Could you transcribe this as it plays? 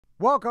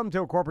Welcome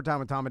to Corporate Time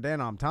with Tom and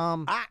Dan. I'm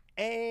Tom. I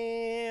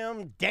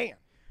am Dan.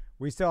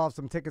 We still have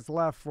some tickets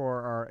left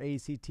for our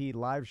ACT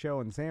live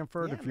show in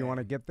Sanford. Yeah, if you want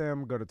to get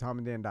them, go to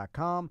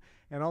tomanddan.com.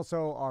 And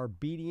also our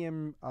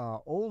BDM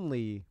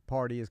only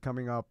party is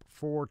coming up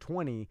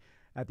 4/20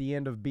 at the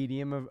end of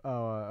BDM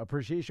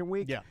Appreciation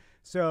Week. Yeah.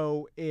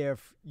 So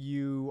if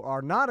you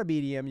are not a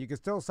BDM, you can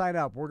still sign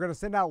up. We're going to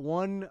send out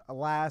one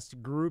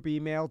last group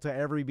email to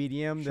every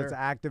BDM that's an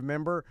active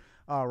member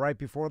right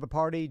before the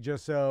party,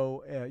 just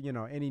so,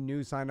 any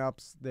new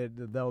signups,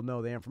 that they'll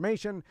know the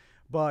information.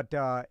 But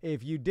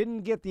if you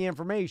didn't get the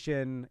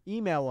information,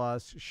 email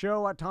us,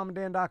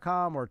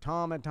 show@tomanddan.com or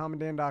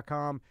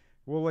tom@tomanddan.com.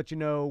 We'll let you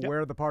know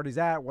where the party's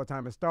at, what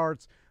time it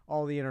starts,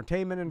 all the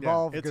entertainment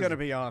involved. Yeah, it's going to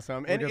be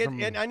awesome.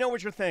 And I know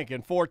what you're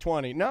thinking,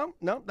 420. No,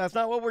 that's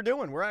not what we're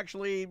doing. We're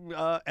actually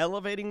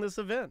elevating this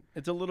event.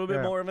 It's a little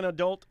bit more of an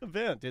adult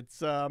event.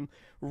 It's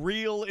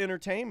real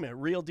entertainment,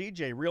 real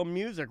DJ, real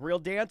music, real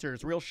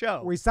dancers, real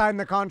show. We signed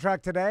the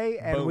contract today,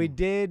 and we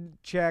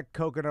did check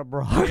Coconut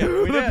Bra. Yeah,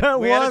 we did.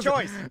 We had a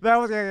choice. That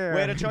was, We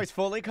had a choice,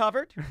 fully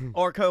covered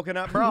or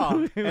Coconut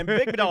Bra. And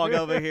Big Dog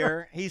over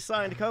here, he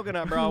signed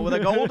Coconut Bra with a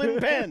golden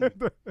pen.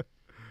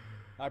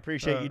 I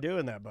appreciate you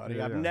doing that, buddy.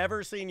 I've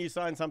never seen you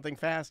sign something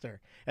faster.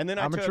 And then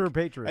I'm a true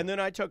patriot. And then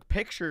I took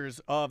pictures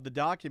of the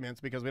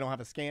documents because we don't have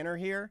a scanner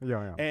here.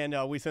 And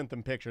we sent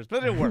them pictures.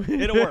 But it'll work.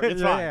 It'll work.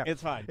 It's fine.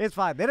 It's fine. It's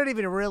fine. They don't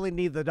even really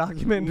need the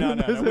document. No.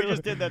 We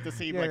just did that to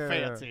seem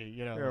fancy.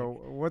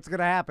 What's going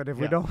to happen if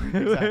we don't?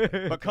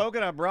 Exactly. But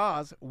Coconut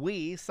Bras,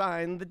 we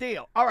signed the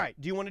deal. All right.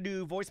 Do you want to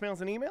do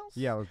voicemails and emails?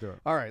 Yeah, let's do it.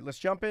 All right. Let's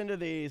jump into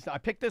these. I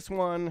picked this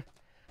one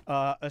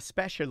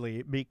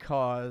especially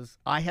because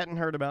I hadn't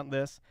heard about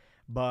this.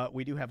 But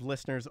we do have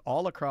listeners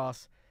all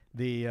across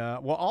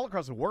all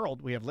across the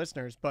world. We have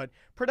listeners, but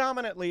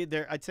predominantly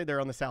I'd say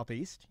they're on the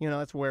Southeast.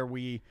 That's where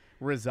we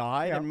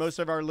reside, and most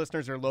of our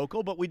listeners are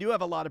local. But we do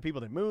have a lot of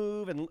people that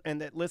move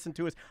and that listen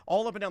to us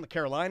all up and down the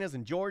Carolinas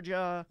and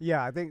Georgia.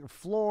 Yeah, I think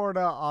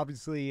Florida,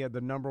 obviously,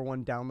 the number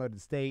one downloaded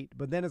state.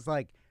 But then it's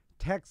like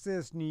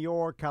Texas, New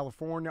York,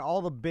 California,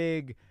 all the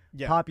big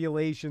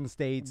population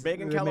states.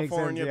 Big in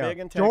California, big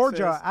in Texas.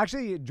 Georgia.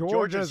 Actually,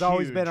 Georgia's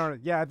always huge. been on.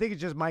 Yeah, I think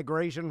it's just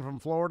migration from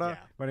Florida.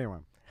 Yeah. But anyway.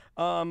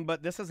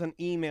 But this is an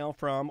email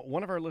from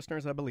one of our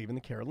listeners, I believe, in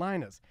the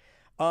Carolinas.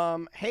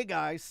 Hey,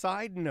 guys,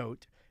 side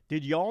note,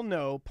 did y'all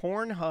know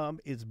Pornhub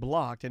is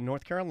blocked in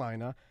North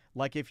Carolina?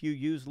 Like if you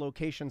use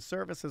location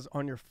services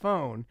on your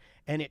phone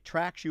and it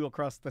tracks you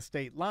across the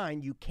state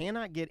line, you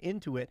cannot get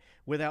into it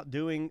without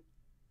doing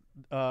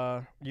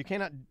you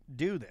cannot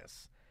do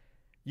this.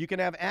 You can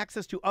have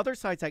access to other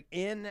sites like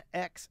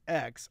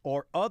NXX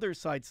or other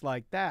sites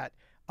like that,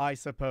 I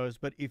suppose.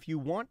 But if you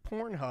want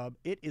Pornhub,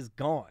 it is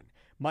gone.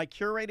 My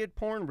curated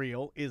porn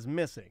reel is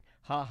missing.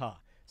 Ha ha.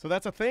 So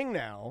that's a thing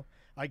now,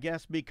 I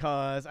guess,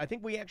 because I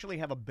think we actually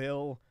have a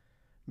bill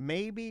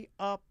maybe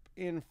up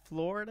in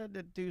Florida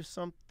to do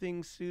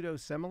something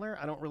pseudo-similar.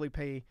 I don't really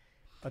pay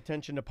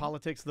attention to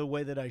politics the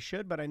way that I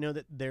should, but I know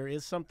that there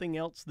is something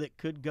else that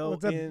could go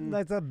in.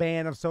 That's a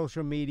ban of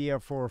social media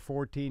for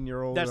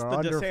 14-year-olds or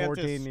under DeSantis,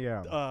 14.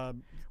 Yeah.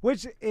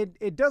 Which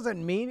it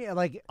doesn't mean,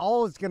 like,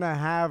 all it's going to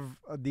have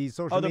these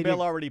social media. Oh, the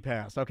bill already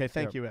passed. Okay,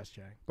 thank you,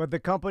 SJ. But the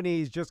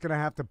company's just going to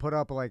have to put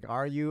up, like,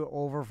 are you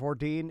over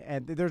 14?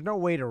 And there's no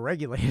way to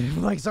regulate it.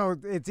 Like, so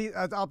it's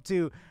up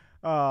to,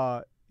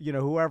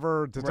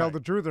 whoever to tell the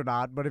truth or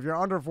not. But if you're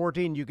under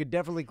 14, you could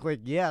definitely click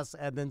yes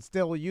and then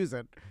still use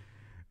it.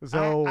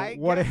 So I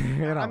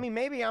mean,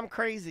 maybe I'm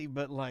crazy,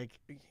 but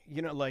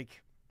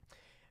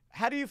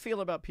how do you feel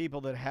about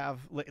people that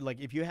have, like,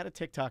 if you had a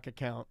TikTok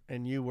account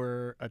and you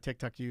were a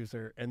TikTok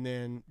user and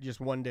then just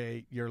one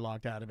day you're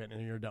locked out of it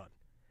and you're done?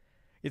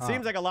 It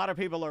seems like a lot of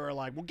people are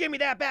like, well, give me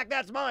that back.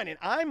 That's mine. And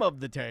I'm of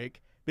the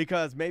take,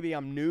 because maybe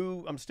I'm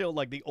new. I'm still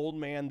like the old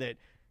man that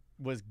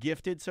was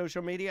gifted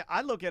social media.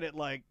 I look at it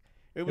like,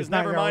 it was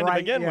never mine to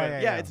begin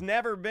with. Yeah, it's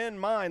never been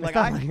mine. Like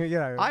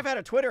I've had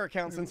a Twitter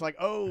account since like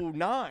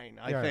 2009,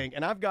 I think,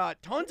 and I've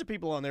got tons of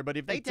people on there. But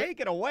if they take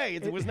it away,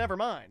 it was never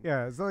mine.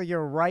 Yeah, it's like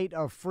your right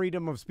of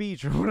freedom of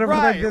speech or whatever.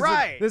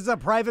 Right. This is a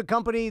private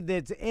company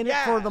that's in it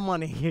for the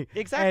money.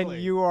 Exactly.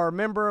 And you are a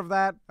member of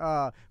that.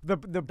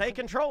 They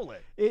control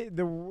it.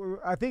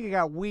 I think it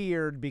got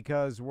weird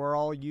because we're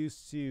all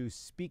used to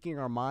speaking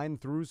our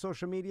mind through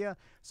social media.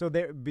 So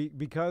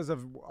because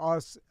of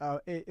us,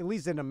 at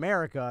least in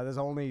America, there's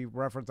only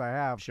reference I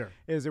have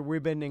is that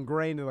we've been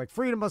ingrained in like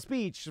freedom of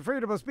speech,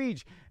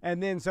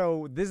 and then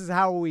so this is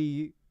how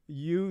we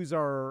use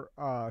our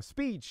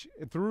speech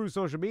through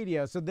social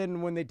media. So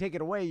then when they take it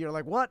away, you're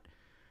like, what?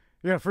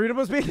 Yeah, freedom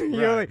of speech.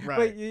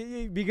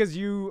 Because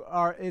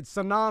it's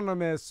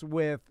synonymous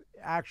with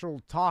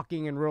actual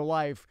talking in real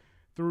life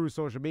through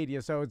social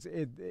media. So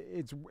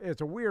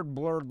it's a weird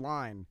blurred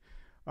line.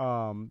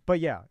 But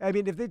yeah, I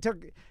mean, if they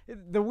took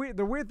the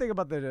weird thing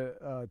about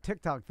the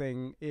TikTok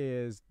thing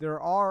is there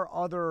are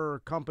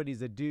other companies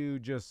that do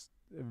just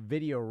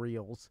video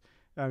reels.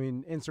 I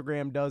mean,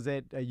 Instagram does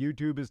it.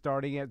 YouTube is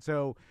starting it.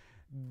 So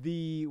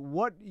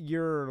what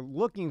you're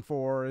looking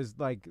for is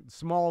like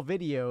small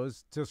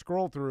videos to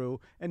scroll through,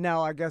 and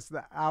now I guess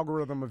the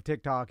algorithm of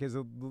TikTok is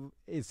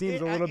it seems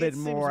a little bit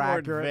more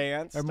accurate,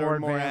 advanced, or more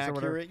advanced,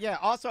 accurate. or whatever. Yeah.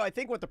 Also, I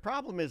think what the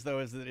problem is though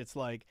is that it's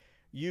like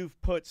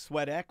you've put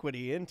sweat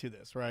equity into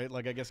this, right?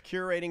 Like I guess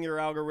curating your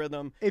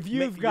algorithm. If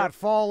you've got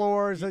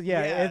followers,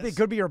 yes. it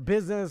could be your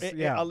business.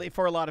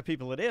 For a lot of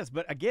people it is.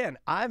 But again,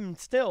 I've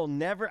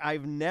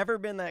never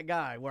been that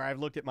guy where I've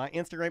looked at my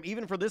Instagram,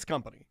 even for this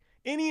company.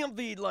 Any of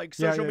the like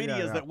social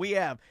medias that we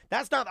have,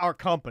 that's not our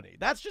company.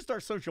 That's just our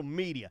social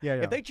media.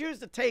 If they choose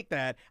to take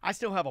that, I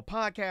still have a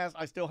podcast.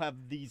 I still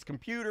have these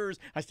computers.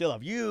 I still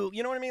have you.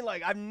 You know what I mean?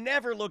 Like I've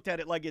never looked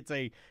at it like it's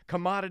a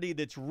commodity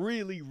that's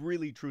really,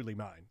 really, truly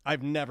mine.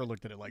 I've never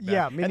looked at it like that.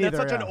 Yeah, me and neither,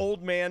 that's such an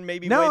old man way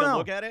to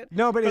look at it.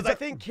 No, but because I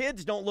think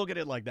kids don't look at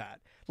it like that.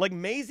 Like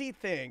Maisie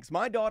thinks,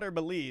 my daughter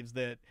believes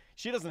that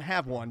she doesn't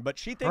have one, but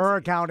she thinks her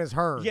account is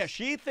hers. Yeah,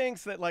 she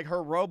thinks that like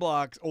her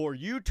Roblox or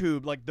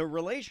YouTube, like the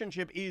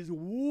relationship is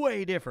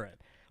way different.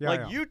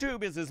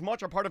 YouTube is as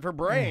much a part of her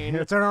brain.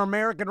 It's an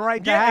American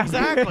right to have.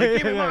 Exactly.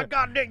 Give me my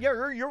goddamn.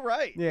 You're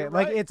right. Yeah, you're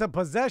like right. it's a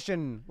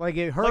possession. Like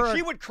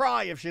she would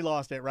cry if she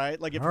lost it, right?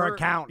 Like if her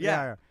account.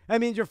 Yeah. I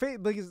mean, your face.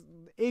 Because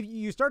if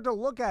you start to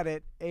look at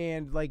it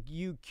and like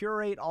you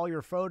curate all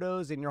your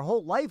photos and your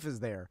whole life is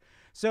there.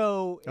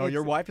 So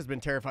your wife has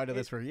been terrified of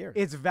this for years.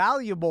 It's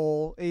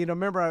valuable. You know,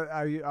 remember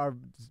I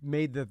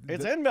made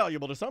It's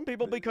invaluable to some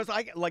people because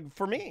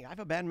for me, I have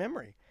a bad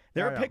memory.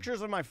 There are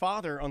pictures of my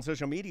father on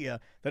social media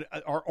that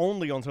are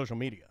only on social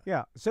media.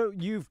 Yeah. So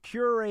you've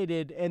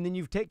curated and then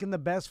you've taken the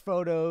best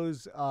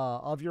photos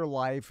of your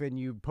life and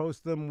you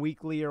post them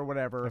weekly or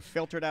whatever. I've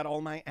filtered out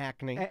all my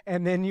acne.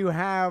 And then you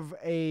have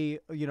a,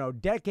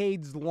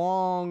 decades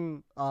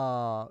long,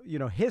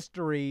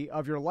 history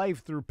of your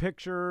life through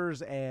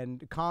pictures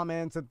and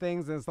comments and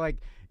things. And it's like,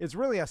 it's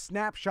really a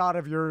snapshot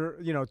of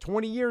your,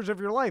 20 years of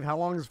your life. How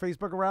long is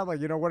Facebook around?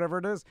 Like, whatever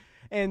it is.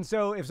 And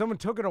so if someone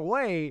took it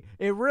away,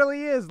 it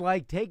really is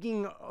like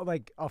taking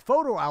like a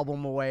photo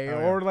album away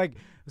or like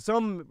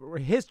some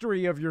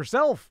history of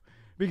yourself,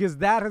 because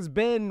that has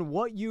been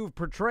what you've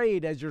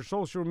portrayed as your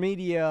social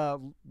media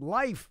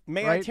life.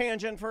 May I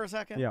tangent for a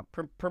second? Yeah.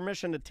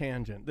 Permission to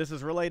tangent. This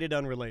is related,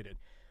 unrelated.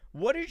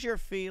 What is your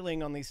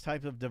feeling on these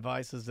types of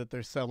devices that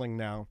they're selling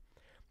now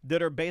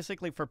that are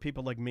basically for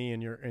people like me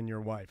and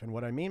your wife? And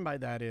what I mean by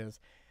that is,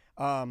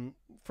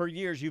 for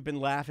years you've been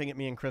laughing at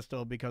me and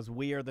Crystal because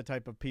we are the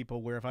type of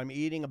people where if I'm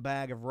eating a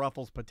bag of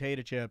Ruffles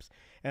potato chips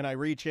and I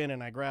reach in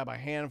and I grab a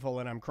handful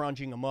and I'm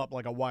crunching them up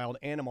like a wild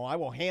animal, I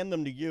will hand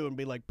them to you and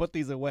be like, put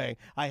these away.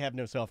 I have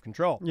no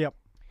self-control. Yep.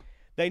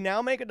 They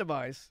now make a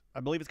device, I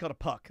believe it's called a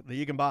puck, that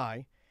you can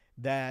buy,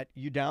 that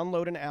you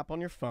download an app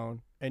on your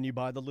phone and you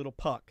buy the little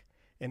puck.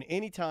 And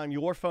anytime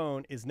your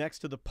phone is next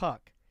to the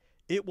puck,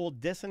 it will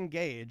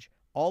disengage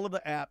all of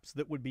the apps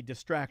that would be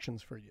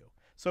distractions for you.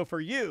 So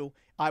for you,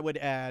 I would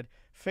add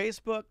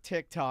Facebook,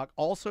 TikTok,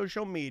 all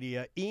social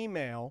media,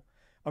 email,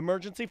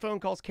 emergency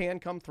phone calls can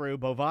come through,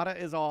 Bovada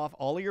is off,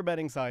 all of your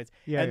betting sites.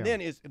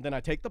 Then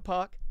I take the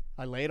puck,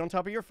 I lay it on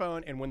top of your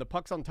phone, and when the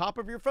puck's on top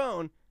of your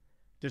phone,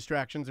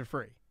 distractions are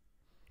free.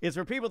 It's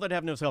for people that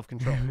have no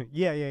self-control.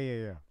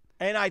 Yeah.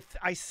 And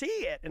I see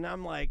it, and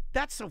I'm like,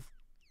 that's so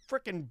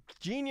freaking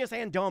genius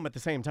and dumb at the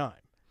same time.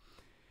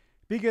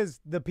 Because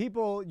the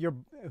people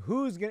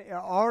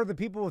are the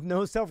people with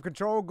no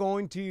self-control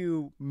going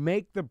to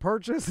make the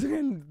purchase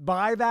and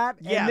buy that?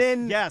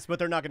 Yes, but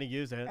they're not going to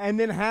use it. And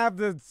then have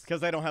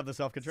because they don't have the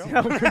self-control.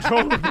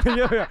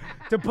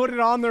 To put it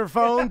on their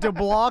phone to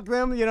block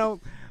them,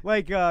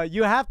 like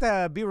you have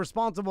to be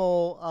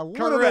responsible a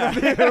little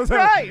bit.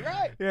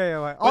 Right.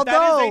 Yeah. But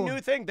that is a new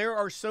thing. There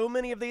are so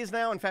many of these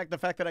now. In fact, the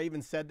fact that I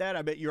even said that,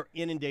 I bet you're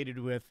inundated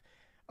with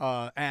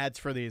ads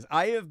for these.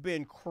 I have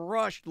been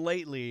crushed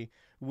lately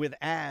with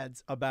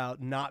ads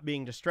about not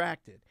being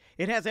distracted.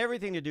 It has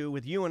everything to do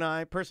with you and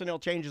I, personnel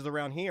changes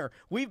around here.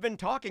 We've been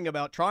talking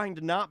about trying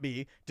to not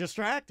be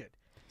distracted.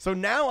 So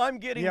now I'm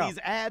getting these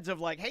ads of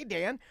like, hey,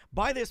 Dan,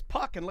 buy this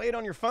puck and lay it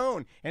on your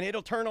phone, and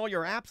it'll turn all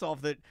your apps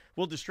off that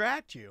will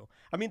distract you.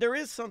 I mean, there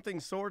is something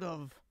sort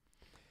of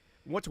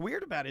 – what's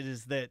weird about it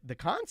is that the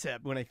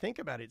concept, when I think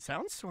about it,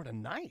 sounds sort of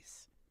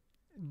nice.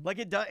 Like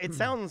it does. It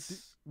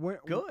sounds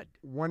good.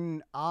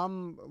 When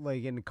I'm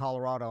like in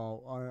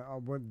Colorado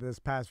this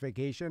past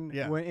vacation,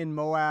 in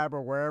Moab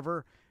or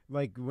wherever,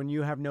 like when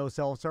you have no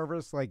cell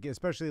service, like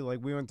especially like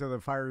we went to the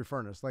fiery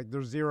furnace, like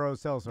there's zero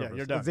cell service. Yeah,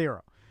 you're done. It's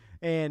zero.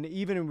 And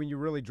even when you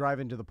really drive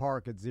into the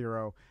park, it's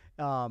zero.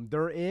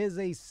 There is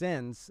a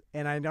sense,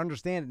 and I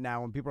understand it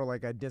now when people are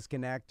like, I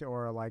disconnect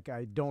or like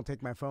I don't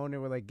take my phone,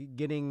 and we're like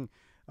getting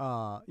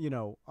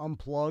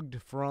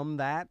unplugged from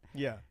that.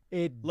 Yeah.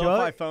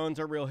 Lo-fi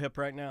phones are real hip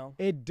right now.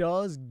 It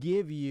does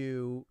give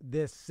you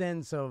this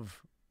sense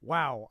of,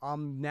 wow,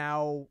 I'm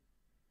now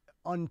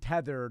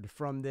untethered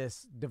from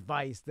this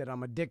device that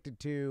I'm addicted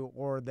to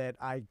or that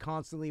I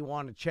constantly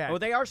want to check. Oh,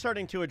 they are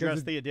starting to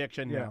address the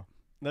addiction now.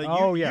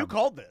 You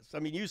called this. I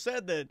mean, you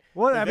said that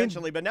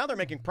eventually, but now they're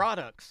making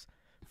products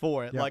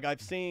for it. Yeah. Like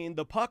I've seen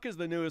the Puck is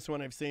the newest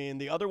one I've seen.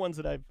 The other ones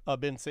that I've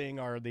been seeing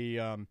are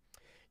the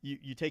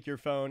you take your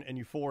phone and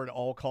you forward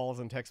all calls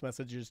and text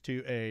messages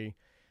to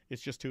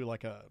it's just to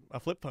like a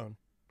flip phone,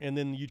 and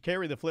then you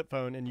carry the flip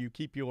phone and you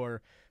keep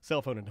your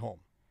cell phone at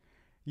home.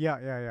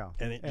 Yeah.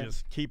 And it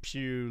just keeps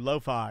you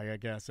lo-fi, I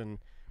guess, and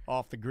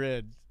off the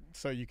grid,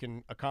 so you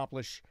can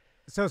accomplish.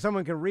 So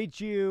someone can reach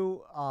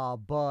you,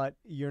 but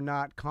you're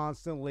not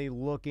constantly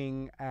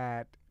looking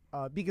at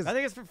because I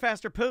think it's for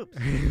faster poops.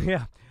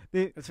 yeah.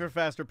 It's for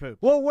faster poops.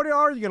 Well, what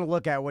are you going to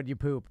look at when you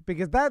poop?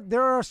 Because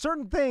there are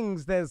certain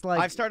things that's like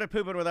I've started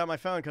pooping without my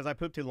phone because I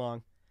pooped too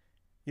long.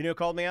 You know who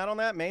called me out on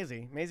that?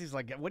 Maisie. Maisie's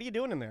like, what are you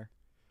doing in there?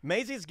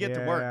 Maisie's get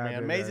to work, man.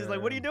 Dude, Maisie's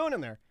like, what are yeah. you doing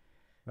in there?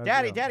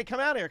 That's Daddy, come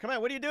out here. Come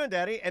out. What are you doing,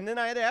 Daddy? And then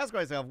I had to ask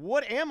myself,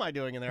 what am I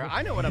doing in there?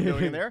 I know what I'm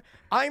doing in there.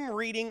 I'm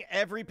reading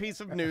every piece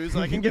of news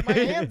I can get my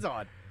hands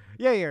on.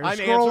 Yeah, you're I'm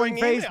scrolling answering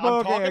email. Facebook.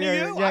 I'm talking to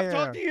you. I've yeah.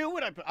 talked to you.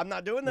 I'm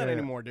not doing that Yeah.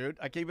 anymore, dude.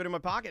 I keep it in my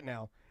pocket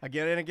now. I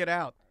get in and get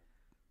out.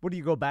 What do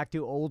you go back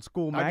to old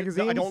school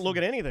magazines? I don't look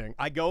at anything.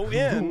 I go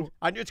in.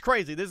 It's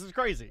crazy. This is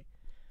crazy.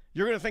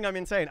 You're going to think I'm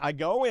insane. I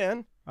go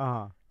in.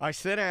 I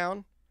sit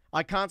down.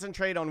 I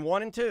concentrate on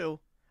 1 and 2.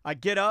 I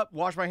get up,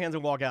 wash my hands,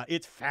 and walk out.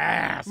 It's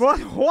fast.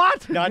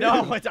 What? I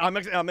know.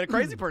 I'm a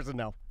crazy person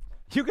now.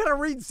 You gotta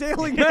read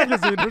Sailing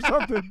Magazine or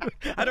something.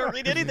 I don't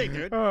read anything,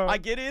 dude. I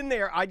get in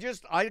there. I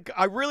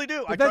really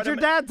do. But that's your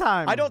dad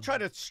time. I don't try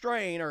to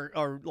strain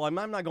or I'm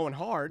not going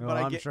hard, but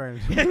I I'm get.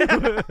 strange.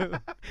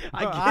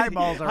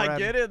 Eyeballs are I red.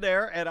 get in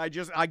there and I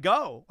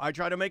go. I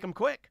try to make them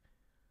quick.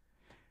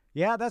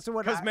 Yeah, that's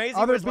what. Because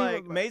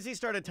Maisie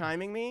started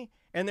timing me,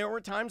 and there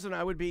were times when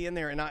I would be in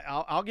there, and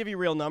I'll give you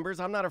real numbers.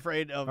 I'm not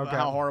afraid of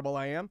how horrible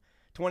I am.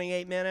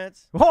 28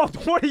 minutes. Oh,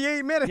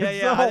 28 minutes.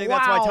 Yeah. Oh, I think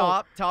that's my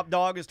wow. top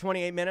dog is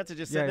 28 minutes of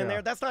just sitting in Yeah.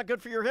 there. That's not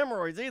good for your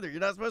hemorrhoids either. You're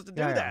not supposed to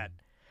do Yeah. that.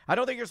 I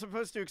don't think you're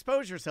supposed to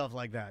expose yourself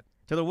like that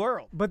to the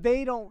world. But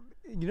they don't.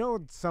 You know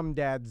what some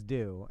dads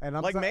do, and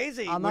I'm Like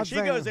Maisie, when she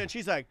goes in,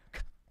 she's like,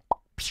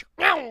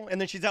 and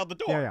then she's out the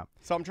door. Yeah.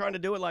 So I'm trying to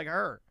do it like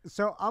her.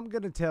 So I'm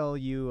gonna tell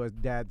you a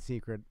dad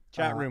secret.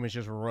 Chat room is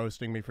just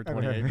roasting me for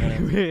 28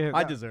 minutes. Yeah.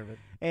 I deserve it.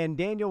 And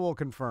Daniel will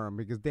confirm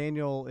because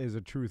Daniel is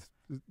a truth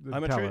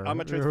I'm teller.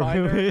 a truth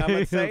finder. I'm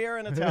a sayer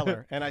and a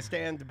teller, and I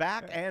stand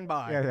back and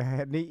by.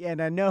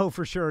 And I know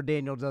for sure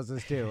Daniel does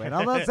this too. And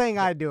I'm not saying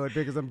I do it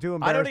because I'm too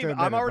embarrassed.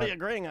 I'm already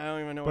agreeing. I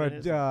don't even know what it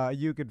is. But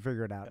you could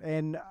figure it out.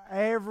 And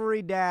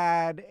every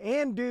dad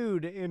and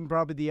dude in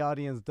probably the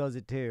audience does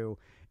it too.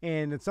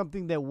 And it's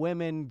something that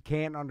women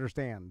can't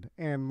understand.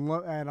 And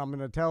I'm going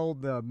to tell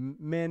the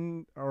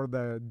men or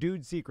the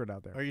dude secret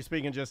out there. Are you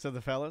speaking just to the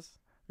fellas?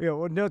 Yeah,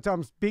 well, no,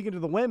 I'm speaking to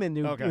the women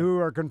who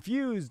are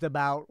confused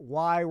about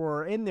why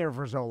we're in there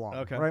for so long.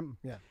 Okay. Right?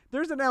 Yeah.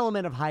 There's an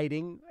element of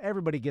hiding.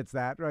 Everybody gets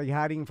that, right?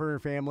 Hiding for your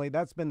family.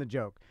 That's been the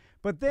joke.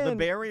 But then the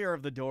barrier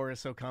of the door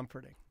is so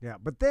comforting. Yeah,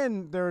 but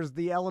then there's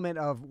the element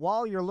of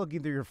while you're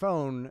looking through your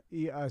phone,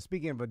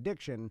 speaking of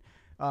addiction,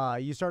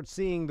 you start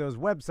seeing those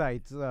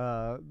websites,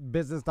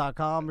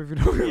 business.com, if you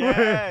know.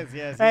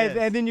 Yes.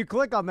 And then you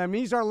click on them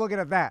and you start looking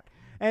at that.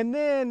 And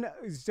then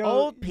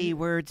old P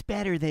words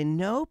better than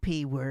no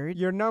P word.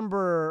 Your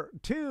number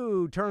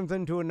 2 turns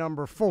into a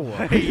number 4.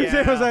 Yeah. You see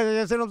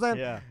what I'm saying?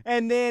 Yeah.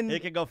 And then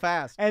it can go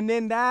fast. And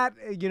then that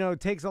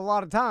takes a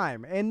lot of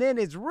time. And then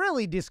it's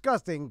really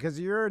disgusting because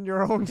you're in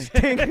your own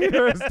stink.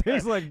 It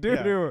stinks like doo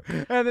doo.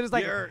 Yeah. And then it's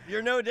like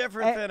you're no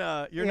different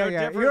than you're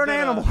an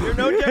animal. You're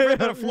no different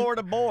than a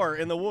Florida boar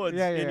in the woods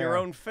in your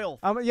own filth.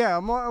 I'm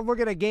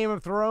looking at Game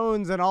of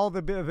Thrones and all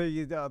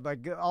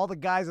the all the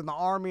guys in the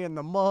army in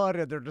the mud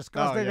and they're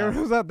disgusting.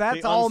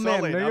 That's all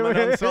men. I'm an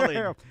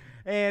unsullied.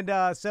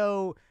 And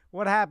so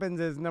what happens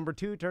is number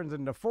 2 turns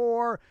into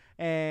 4,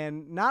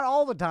 and not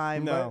all the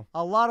time, but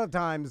a lot of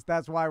times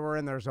that's why we're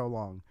in there so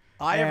long.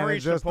 I've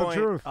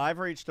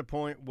reached a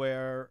point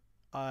where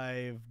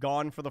I've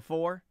gone for the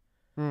 4.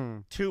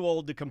 Too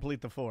old to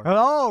complete the 4.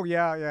 Oh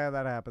yeah,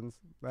 that happens.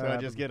 I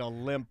just get a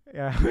limp 1,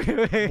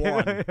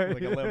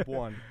 like a limp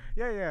 1.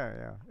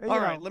 Yeah. All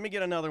right, let me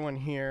get another one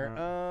here.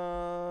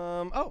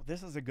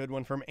 This is a good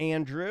one from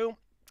Andrew.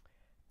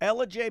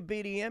 Ella J.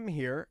 BDM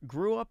here,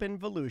 grew up in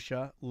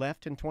Volusia,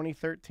 left in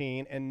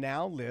 2013, and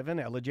now live in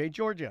Ella J,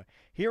 Georgia.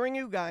 Hearing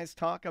you guys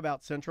talk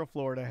about Central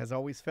Florida has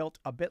always felt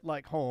a bit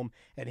like home,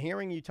 and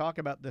hearing you talk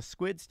about the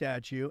squid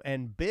statue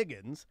and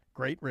Biggins,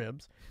 great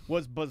ribs,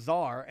 was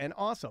bizarre and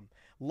awesome.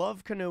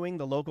 Love canoeing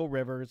the local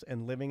rivers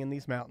and living in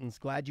these mountains.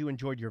 Glad you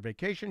enjoyed your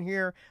vacation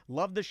here.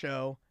 Love the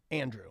show.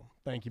 Andrew.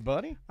 Thank you,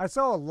 buddy. I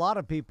saw a lot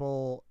of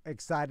people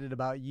excited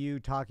about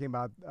you talking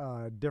about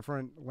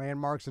different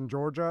landmarks in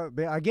Georgia.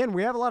 Again,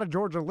 we have a lot of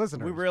Georgia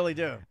listeners. We really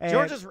do. And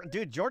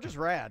Georgia's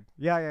rad.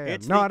 Yeah.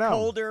 It's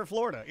colder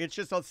Florida. It's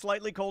just a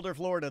slightly colder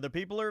Florida. The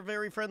people are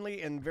very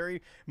friendly and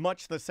very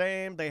much the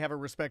same. They have a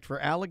respect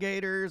for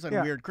alligators and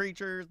weird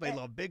creatures. They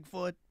love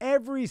Bigfoot.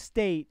 Every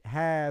state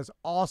has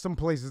awesome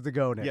places to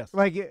go to. Yes.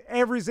 Like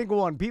every single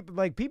one.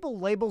 People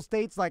label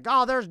states like,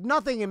 oh, there's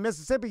nothing in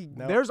Mississippi.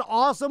 No. There's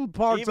awesome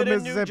parts Even of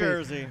in Mississippi. New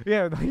Jersey.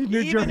 Yeah, New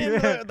Even Jersey.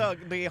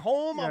 in the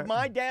home of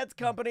my dad's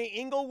company,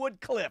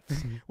 Inglewood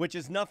Cliffs, which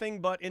is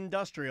nothing but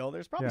industrial.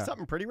 There's probably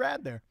something pretty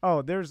rad there.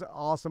 Oh, there's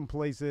awesome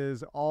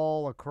places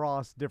all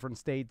across different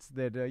states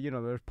that,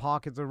 there's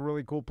pockets of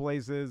really cool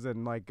places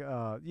and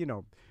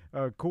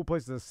cool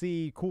places to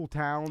see, cool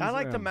towns. I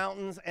like the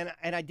mountains, and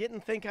I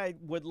didn't think I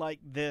would like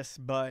this,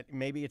 but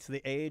maybe it's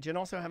the age and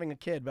also having a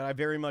kid, but I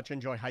very much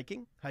enjoy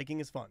hiking. Hiking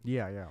is fun.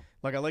 Yeah, yeah.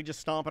 Like I like just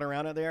stomping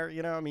around out there,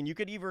 I mean, you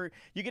could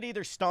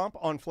either stomp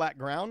on flat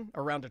ground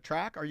around a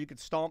track, or you could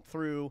stomp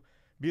through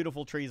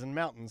beautiful trees and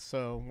mountains,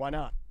 so why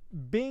not?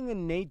 Being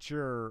in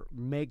nature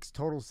makes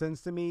total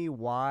sense to me.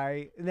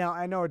 Why? Now,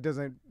 I know it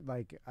doesn't,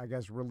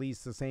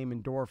 release the same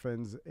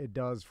endorphins it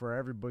does for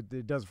everybody.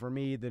 It does for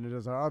me than it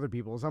does for other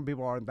people. Some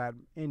people aren't that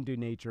into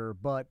nature,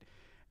 but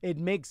it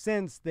makes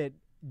sense that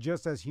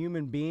just as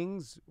human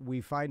beings, we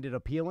find it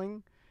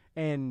appealing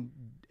and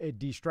it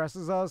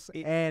de-stresses us.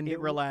 It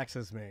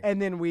relaxes me.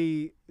 And then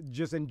we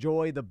just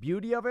enjoy the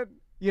beauty of it,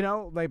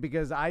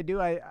 because I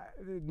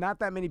not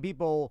that many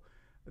people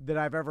that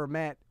I've ever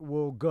met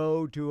will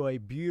go to a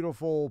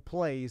beautiful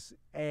place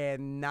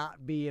and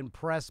not be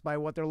impressed by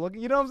what they're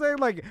looking. You know what I'm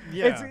saying?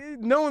 It's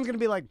no one's gonna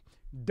be like,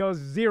 does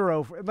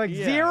zero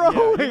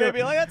zero? Yeah. You may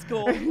be like, that's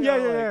cool.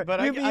 Yeah. But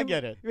I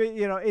get it.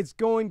 It's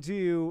going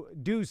to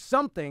do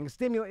something,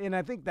 stimulate, and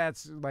I think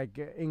that's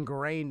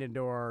ingrained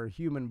into our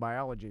human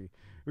biology.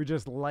 We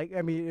just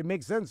it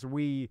makes sense.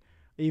 We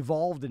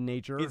evolved in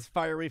nature. Is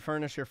Fiery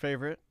Furnace your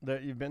favorite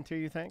that you've been to,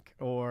 you think?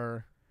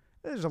 Or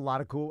there's a lot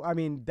of cool. I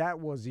mean, that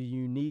was a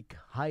unique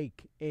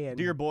hike. And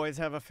do your boys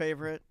have a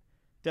favorite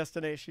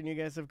destination you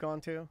guys have gone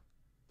to?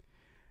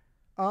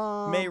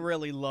 May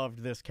really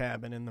loved this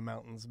cabin in the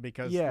mountains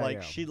because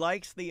she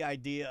likes the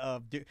idea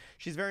of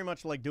she's very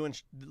much like doing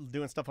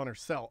stuff on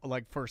herself,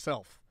 like for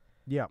herself.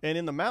 Yeah. And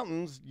in the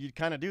mountains, you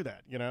kind of do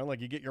that, like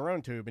you get your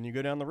own tube and you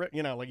go down the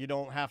like you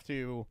don't have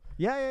to.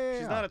 Yeah.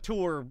 She's not a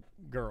tour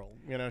girl,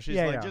 She's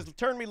just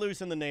turn me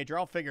loose in the nature.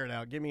 I'll figure it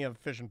out. Give me a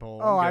fishing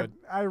pole. Oh, I'm good.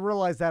 I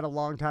realized that a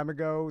long time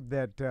ago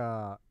that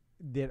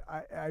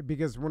I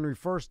because when we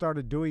first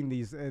started doing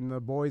these and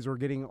the boys were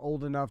getting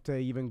old enough to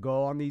even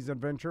go on these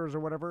adventures or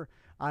whatever,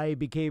 I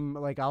became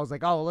I was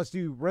like, oh, let's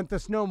rent the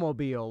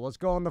snowmobile. Let's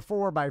go on the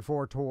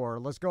 4x4 tour.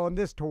 Let's go on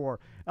this tour.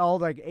 All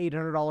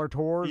 $800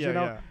 tours,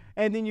 Yeah.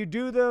 And then you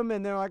do them,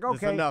 and they're like,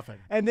 okay. Nothing.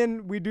 And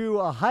then we do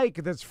a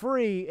hike that's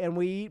free, and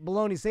we eat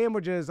bologna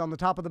sandwiches on the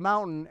top of the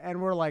mountain,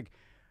 and we're like,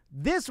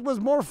 this was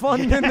more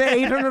fun than the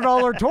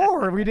 $800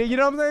 tour we did. You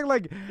know what I'm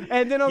saying?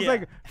 And then I was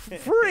like,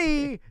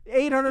 free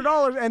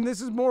 $800, and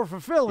this is more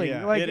fulfilling.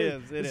 Yeah, it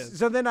is.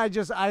 So then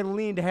I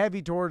leaned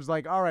heavy towards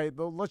all right,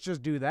 let's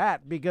just do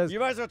that because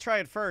you might as well try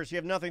it first. You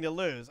have nothing to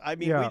lose. I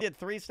mean, we did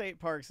 3 state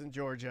parks in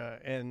Georgia,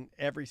 and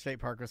every state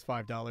park was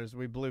 $5.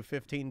 We blew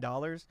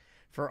 $15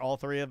 for all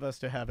 3 of us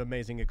to have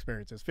amazing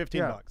experiences.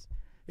 $15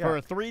 for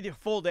 3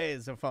 full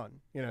days of fun.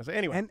 So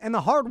anyway, and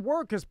the hard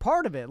work is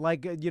part of it.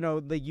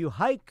 You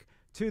hike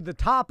to the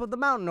top of the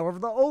mountain or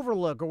the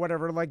overlook or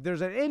whatever, there's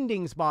an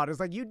ending spot.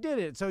 It's you did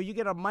it, so you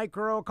get a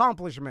micro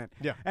accomplishment.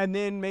 Yeah. And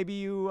then maybe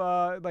you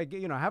have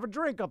a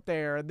drink up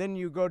there, and then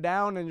you go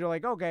down and you're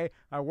like, okay,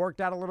 I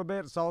worked out a little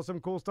bit, saw some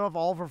cool stuff,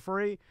 all for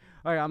free.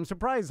 I'm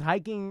surprised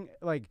hiking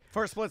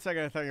for a split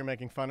second I thought you were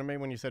making fun of me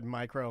when you said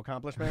micro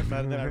accomplishment,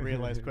 but then I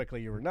realized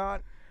quickly you were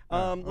not.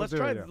 Let's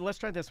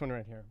try this one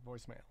right here.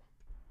 Voicemail.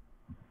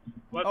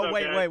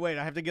 Wait,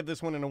 I have to give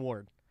this one an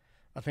award.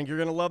 I think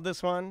you're going to love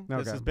this one.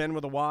 Okay. This is Ben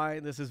with a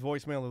Y. This is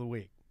Voicemail of the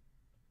Week.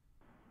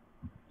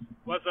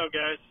 What's up,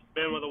 guys?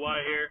 Ben with a Y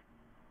here.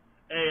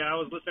 Hey, I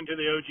was listening to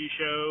the OG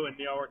show, and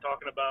y'all were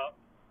talking about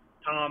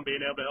Tom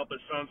being able to help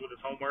his sons with his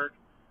homework.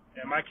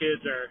 And my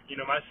kids are,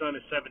 my son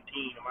is 17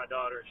 and my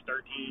daughter is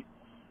 13.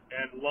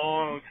 And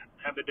long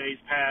have the days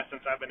passed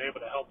since I've been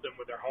able to help them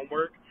with their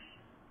homework.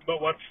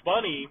 But what's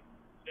funny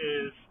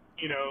is,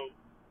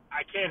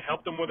 I can't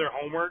help them with their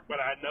homework,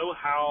 but I know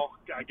how,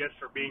 I guess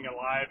for being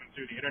alive and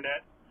through the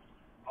internet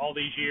all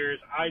these years,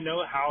 I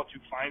know how to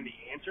find the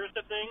answers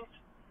to things.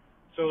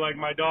 So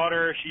my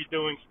daughter, she's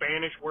doing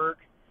Spanish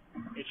work,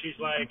 and she's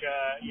like,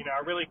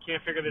 I really can't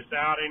figure this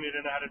out. I need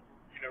to know how to,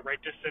 write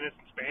this sentence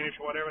in Spanish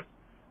or whatever.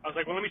 I was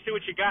like, well, let me see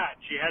what you got.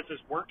 She has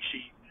this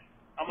worksheet.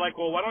 I'm like,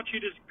 well, why don't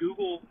you just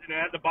Google, and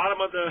at the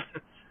bottom of the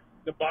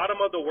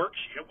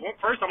worksheet. Well,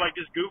 first, I'm like,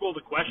 just Google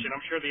the question.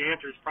 I'm sure the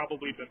answer has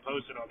probably been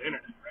posted on the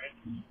internet, right?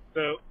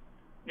 So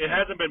it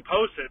hasn't been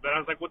posted, but I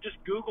was like, well, just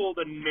Google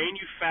the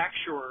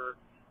manufacturer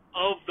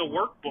of the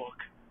workbook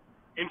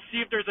and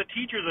see if there's a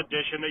teacher's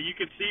edition that you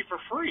could see for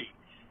free.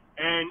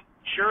 And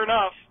sure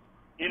enough,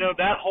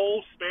 that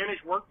whole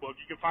Spanish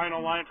workbook you can find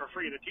online for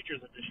free, the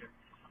teacher's edition.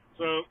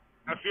 So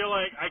I feel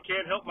like I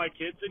can't help my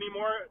kids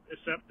anymore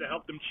except to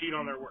help them cheat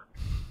on their work.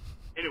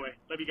 Anyway,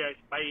 love you guys.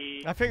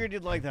 Bye. I figured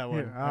you'd like that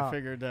one. Yeah, I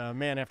figured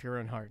man after your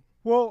own heart.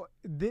 Well,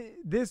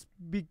 this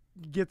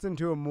gets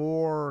into a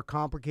more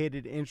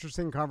complicated,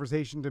 interesting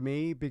conversation to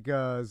me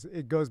because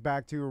it goes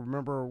back to,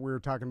 remember we were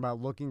talking about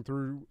looking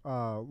for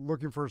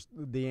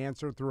the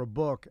answer through a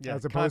book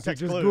as opposed to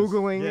just clues.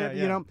 Googling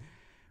it,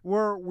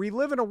 where we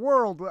live in a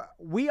world,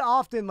 we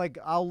often, like,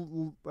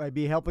 I'll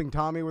be helping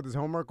Tommy with his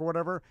homework or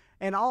whatever,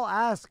 and I'll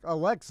ask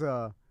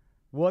Alexa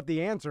what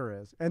the answer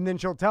is, and then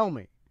she'll tell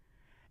me.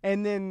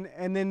 And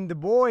then the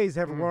boys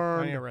have I need to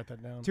learned write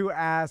that down. to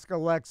ask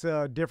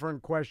Alexa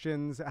different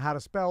questions, how to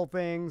spell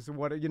things,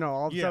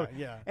 all the stuff.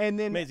 Yeah. And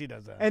then Maisie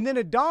does that. And then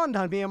it dawned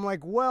on me, I'm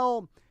like,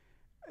 well,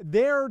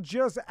 they're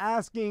just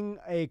asking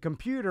a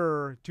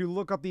computer to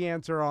look up the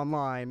answer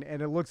online,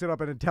 and it looks it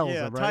up and it tells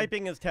them, right?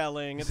 Typing is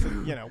telling. It's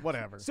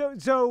whatever.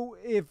 So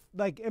if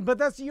but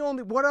that's the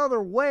only. What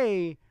other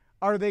way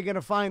are they going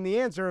to find the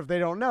answer if they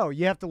don't know?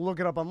 You have to look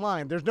it up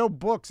online. There's no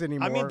books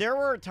anymore. I mean, there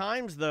were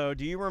times, though,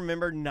 do you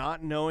remember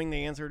not knowing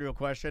the answer to a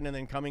question and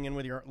then coming in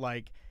with your,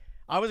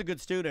 I was a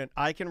good student.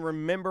 I can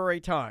remember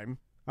a time.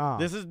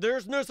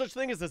 There's no such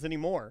thing as this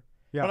anymore.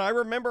 Yeah. But I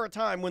remember a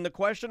time when the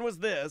question was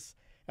this,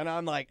 and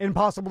I'm like,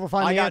 impossible to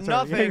find the answer. I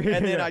got nothing,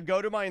 and then I'd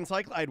go to my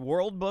I had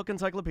World Book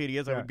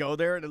encyclopedias. I would go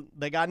there, and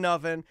they got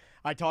nothing.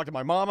 I taled to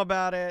my mom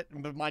about it,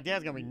 but my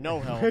dad's gonna be no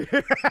help.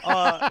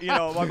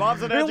 My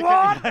mom's an educator.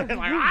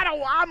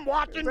 I'm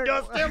watching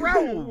Dusty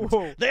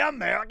Rhodes, The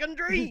American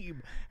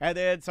Dream, and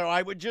then so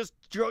I would just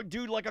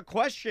do like a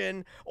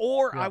question,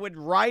 or I would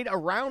write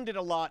around it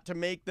a lot to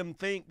make them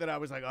think that I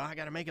was like, I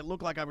got to make it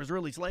look like I was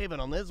really slaving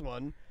on this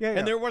one,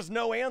 and there was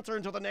no answer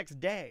until the next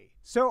day.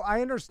 So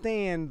I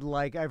understand,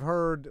 I've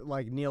heard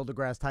Neil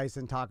deGrasse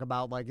Tyson talk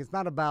about, it's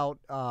not about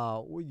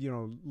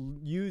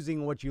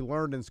using what you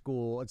learned in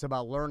school. It's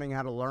about learning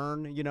how to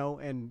learn,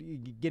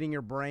 and getting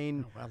your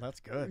brain. Oh, wow, that's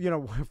good.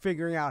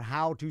 Figuring out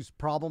how to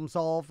problem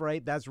solve,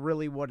 right? That's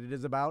really what it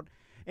is about.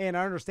 And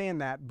I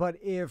understand that. But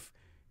if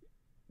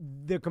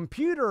the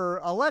computer,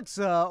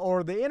 Alexa,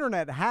 or the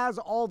internet has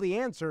all the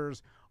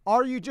answers,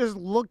 are you just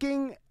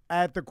looking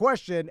at the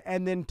question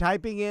and then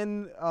typing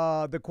in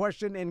the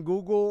question in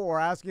Google or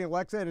asking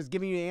Alexa and it's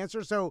giving you the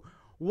answer? So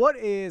what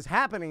is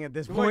happening at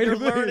this point? Well, you're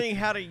learning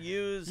how to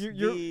use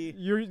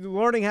you're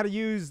learning how to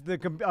use the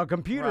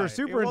computer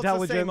super intelligence.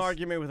 Well, it's the same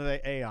argument with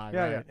the AI,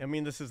 yeah, right? Yeah. I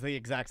mean, this is the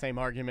exact same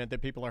argument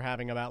that people are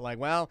having about,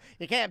 well,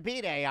 you can't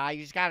beat AI,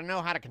 you just got to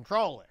know how to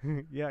control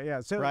it. yeah.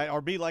 So, right? Or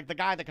be like the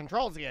guy that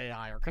controls the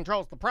AI or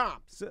controls the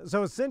prompts.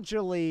 So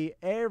essentially,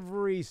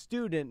 every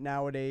student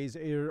nowadays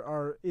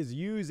is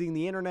using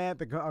the internet,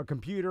 the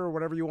computer,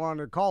 whatever you want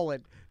to call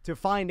it, to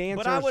find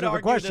answers to the questions. But I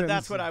would argue that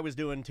that's what I was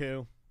doing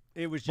too.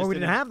 It was just we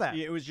didn't have that.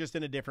 It was just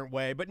in a different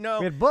way. But no,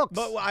 we had books.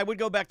 But I would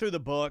go back through the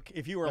book.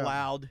 If you were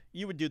allowed,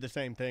 you would do the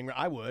same thing.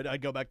 I would.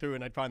 I'd go back through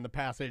and I'd find the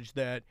passage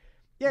that.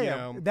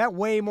 That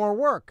way more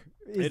work.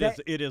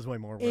 It is way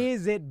more work.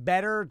 Is it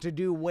better to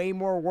do way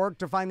more work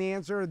to find the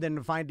answer than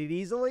to find it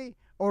easily?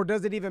 Or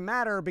does it even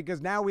matter because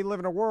now we live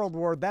in a world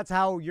where that's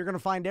how you're going to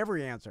find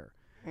every answer?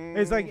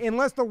 It's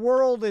unless the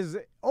world is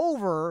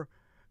over,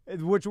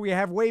 which we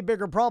have way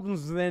bigger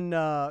problems than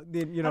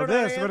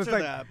this. But it's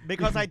that,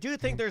 because I do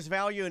think there's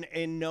value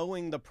in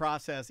knowing the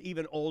process,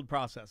 even old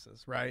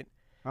processes, right?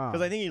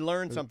 Because I think you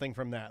learn something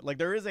from that.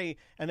 There is an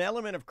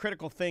element of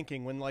critical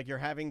thinking when you're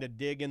having to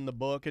dig in the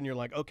book and you're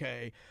like,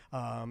 okay,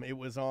 it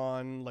was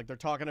on, they're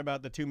talking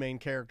about the two main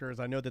characters.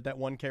 I know that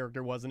one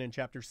character wasn't in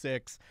chapter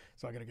 6,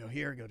 so I got to go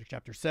here, go to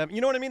chapter 7.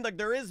 You know what I mean?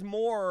 There is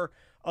more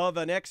of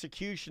an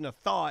execution of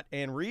thought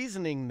and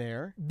reasoning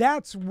there.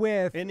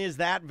 And is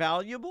that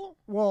valuable?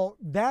 Well,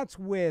 that's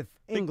with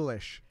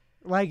English.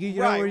 Right.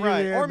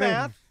 Or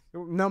math.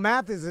 No,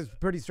 math is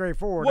pretty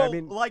straightforward. Well,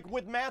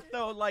 with math,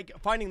 though,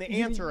 finding the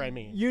answer,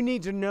 You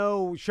need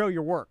to show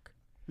your work.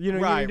 You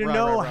need to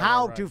know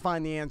how to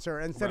find the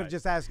answer instead of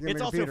just asking the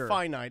computer. It's also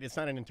finite. It's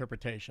not an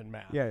interpretation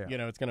math. Yeah.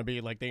 It's going to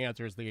be the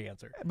answer is the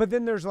answer. But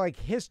then there's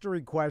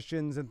history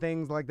questions and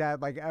things like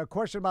that. Like a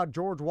question about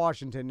George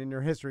Washington in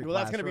your history class. Well,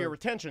 that's going to be a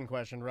retention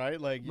question,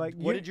 right?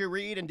 What did you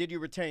read and did you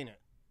retain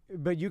it?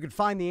 But you could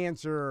find the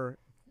answer.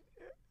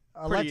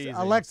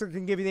 Alexa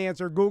can give you the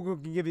answer. Google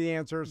can give you the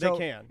answer. So they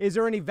can. Is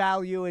there any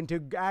value into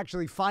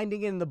actually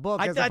finding it in the book?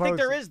 I think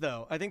there is,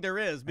 though. I think there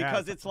is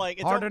because it's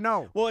hard to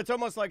know. Well, it's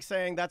almost like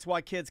saying that's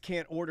why kids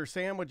can't order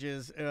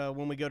sandwiches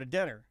when we go to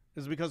dinner.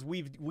 Is because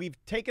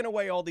we've taken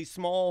away all these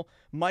small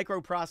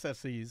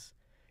microprocesses.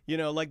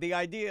 The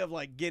idea of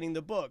getting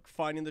the book,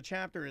 finding the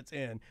chapter it's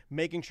in,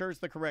 making sure it's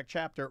the correct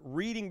chapter,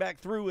 reading back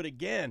through it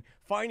again,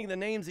 finding the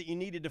names that you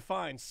needed to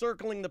find,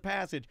 circling the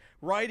passage,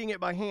 writing it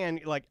by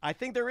hand. I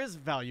think there is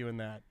value in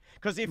that.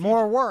 Because if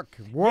more work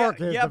is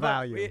the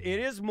value. It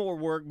is more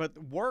work, but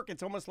work,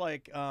 it's almost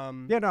like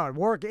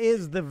work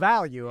is the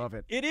value of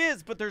it. It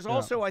is, but there's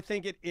also I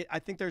think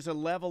there's a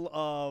level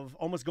of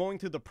almost going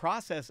through the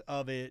process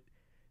of it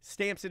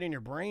stamps it in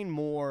your brain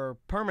more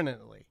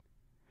permanently.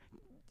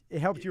 It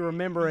helps you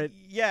remember it.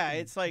 Yeah,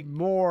 it's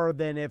more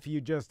than if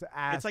you just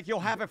ask. It's you'll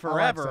have it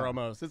forever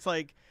almost. It's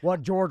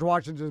what George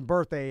Washington's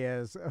birthday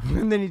is,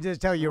 and then he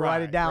just tell you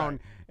write it down,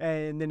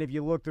 and then if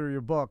you look through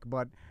your book.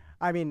 But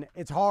I mean,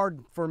 it's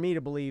hard for me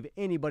to believe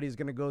anybody's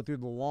going to go through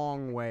the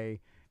long way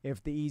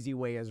if the easy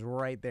way is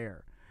right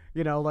there.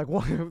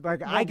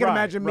 I can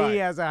imagine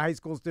me as a high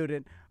school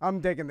student.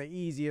 I'm taking the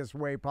easiest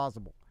way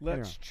possible.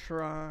 Let's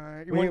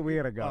try. We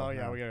gotta go. Oh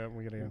yeah,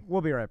 we gotta go.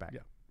 We'll be right back. Yeah.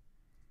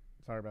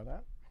 Sorry about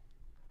that.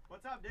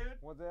 What's up, dude?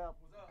 What's up?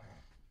 What's up?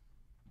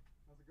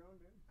 How's it going,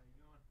 dude? How you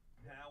doing?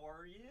 How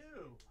are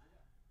you?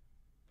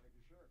 Like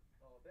your shirt.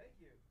 Oh, thank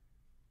you.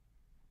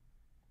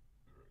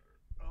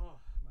 Oh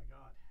my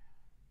God.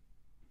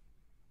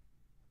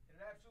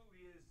 And it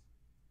absolutely is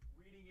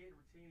reading it and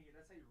retaining it.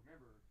 That's how you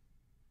remember.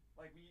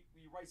 Like when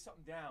you write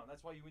something down.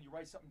 That's why when you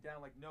write something down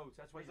like notes.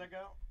 That's why Where's that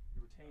go?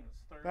 you retain it.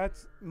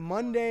 That's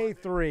Monday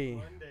 3.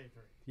 Monday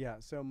 3.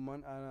 Yeah. So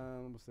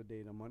what's the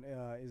date on Monday?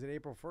 Is it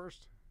April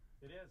 1st?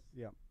 It is.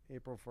 Yeah,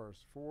 April 1st.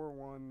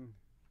 4/1,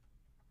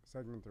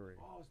 segment 3.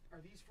 Oh, are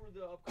these for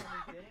the upcoming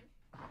thing?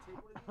 Take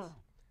one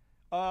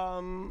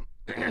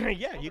of these?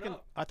 Yeah, you Open can.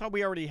 up. I thought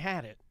we already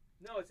had it.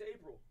 No, it's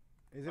April.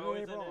 Is it Oh, in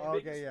is it April? in Oh, okay,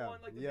 Biggest yeah.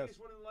 one, like the Yes. biggest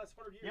one in the last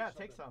 100 years. Yeah, or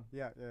take something. some.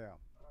 Yeah. All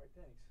right,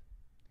 thanks.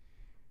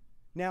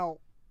 Now,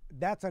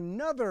 that's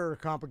another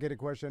complicated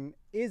question.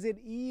 Is it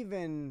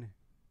even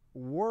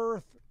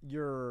worth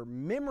your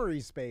memory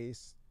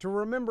space to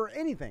remember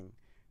anything?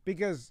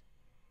 Because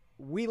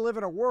we live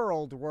in a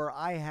world where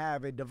I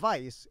have a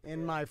device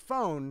in my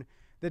phone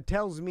that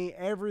tells me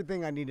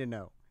everything I need to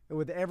know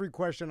with every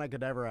question I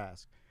could ever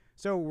ask.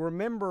 So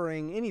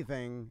remembering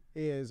anything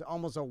is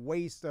almost a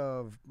waste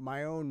of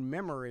my own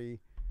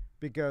memory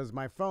because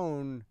my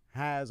phone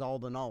has all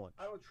the knowledge.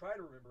 I don't try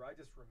to remember. I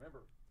just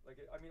remember. Like,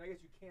 I mean, I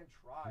guess you can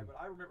try, but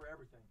I remember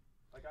everything.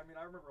 Like, I mean,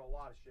 I remember a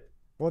lot of shit.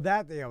 Well,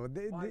 that, My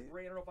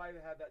brain, I don't know if I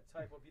even have that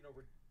type of,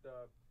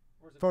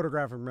 where's it?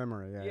 photographic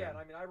memory. Yeah, and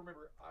I mean, I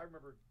remember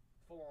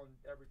full on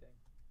everything.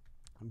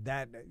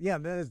 That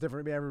is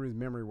different. Everybody's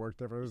memory works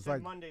different. It's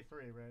like Monday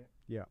 3, right?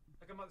 yeah.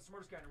 Like, I'm not the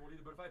smartest guy in the world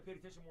either, but if I paid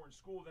attention more in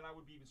school, then I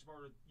would be even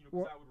smarter, because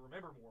Well, I would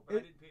remember more. But I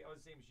didn't pay. I was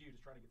the same as you,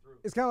 just trying to get through.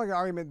 It's kind of like an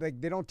argument. Like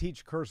they don't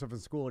teach cursive in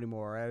school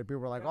anymore. Right?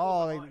 People are like, That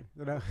oh,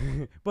 blows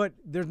my but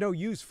there's no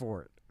use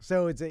for it.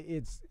 So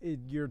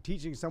you're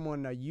teaching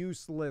someone a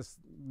useless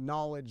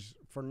knowledge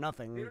for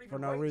nothing They don't even for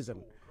no write in reason.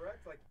 school,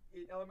 correct? Like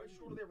in elementary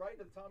school, do they write?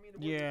 Do the Tommy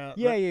and the Yeah.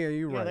 Yeah,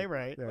 you're right. Yeah, they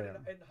write. Yeah, But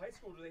yeah. in high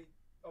school, do they?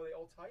 Oh, they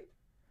all type.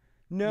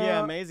 No.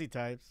 Yeah, Maisie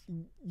types.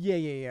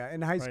 Yeah.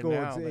 In high Right school,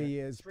 now,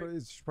 it's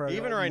probably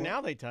Even right now,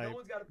 they type. No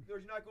one's got.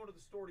 You're not going to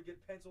the store to get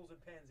pencils and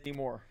pens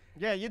anymore.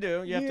 Yeah, you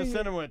do. You have to Yeah.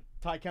 send them with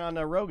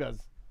Ticonderogas.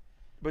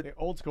 But- The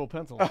old school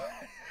pencils.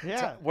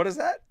 Yeah. What is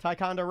that?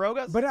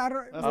 Ticonderogas? But I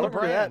don't. That's I the remember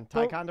brand. that.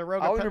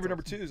 Ticonderoga I always remember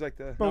pencils. number 2 is like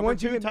the. But Number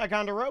once you 2, get,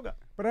 Ticonderoga.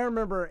 but I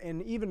remember,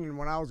 and even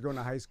when I was going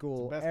to high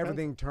school, best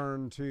everything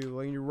turned to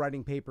when you're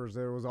writing papers.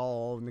 It was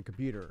all in the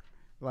computer,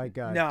 like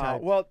No,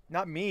 type. well,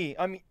 not me.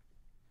 I mean,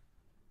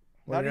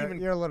 Well, not you're,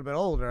 even. You're a little bit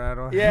older. I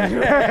don't.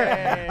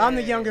 Yeah. I'm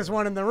the youngest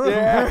one in the room.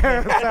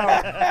 Yeah. So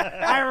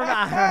I remember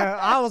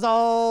I was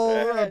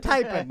all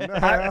typing,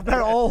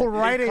 all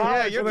writing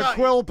you're with a talk-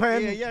 quill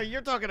pen. Yeah,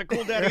 you're talking to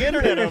Cool Daddy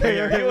Internet over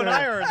here. You and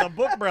I are the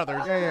Book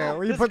Brothers. Yeah.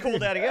 Well, you This put is Cool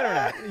Daddy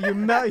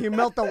Internet. you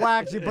melt the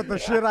wax. You put the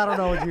shit. I don't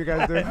know what you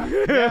guys do.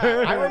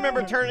 I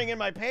remember turning in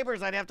my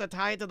papers. I'd have to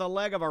tie it to the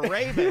leg of a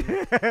raven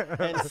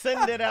and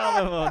send it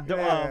out of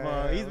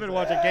a. He's been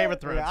watching Game of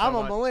Thrones. Yeah, so I'm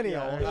a much.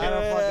 millennial. Yeah. I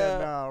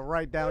don't fucking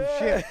write down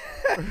shit.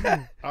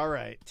 All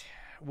right.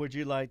 Would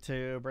you like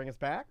to bring us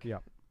back? Yeah.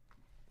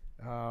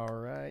 All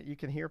right. You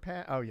can hear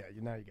Pat. Oh yeah.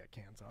 Now you got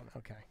cans on.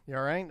 Okay. You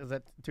all right? Is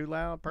that too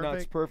loud? No, Perfect.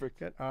 it's perfect.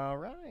 Good. All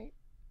right.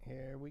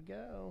 Here we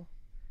go.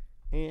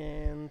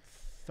 In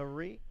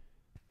 3.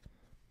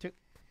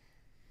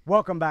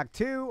 Welcome back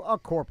to A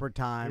Corporate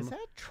Time. Is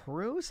that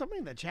true? Something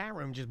in the chat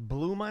room just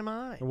blew my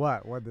mind.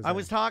 What? What does I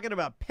was talking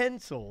about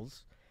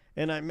pencils,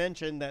 and I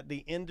mentioned that the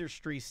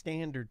industry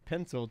standard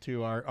pencil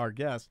to our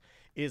guest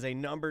is a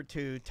number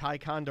 2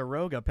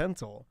 Ticonderoga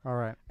pencil. All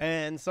right.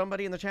 And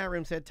somebody in the chat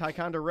room said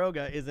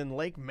Ticonderoga is in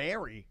Lake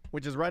Mary,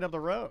 which is right up the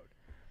road.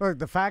 Look,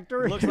 the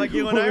factory. Looks like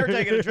you and I are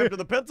taking a trip to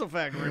the pencil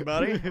factory,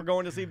 buddy. We're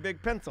going to see Big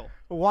Pencil.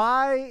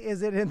 Why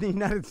is it in the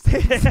United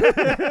States?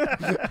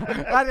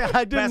 I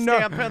didn't Best know.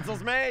 damn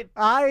pencils made.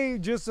 I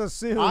just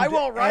assumed. I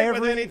won't write with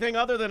every- anything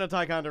other than a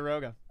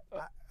Ticonderoga.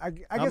 I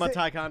I'm guess a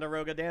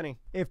Ticonderoga Danny.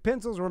 if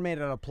pencils were made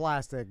out of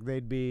plastic,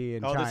 they'd be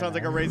in China. This sounds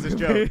like a racist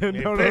joke. No,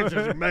 no.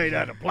 Pencils are made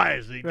out of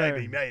plastic. They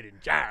be made in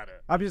China.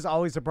 I'm just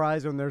always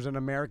surprised when there's an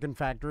American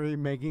factory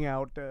making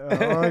out, or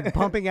like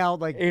pumping out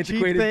like cheap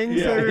Antiquated- things.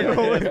 yeah, that are yeah,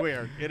 going- It is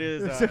weird. It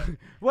is.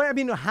 Well, I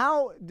mean,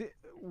 how do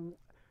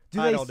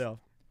I they? don't know.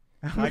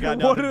 I got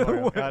What nothing are for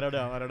the- you. I don't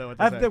know. I don't know what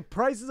to Have say. the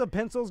prices of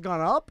pencils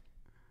gone up?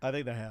 I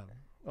think they have.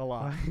 A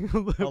lot.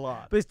 A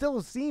lot. They still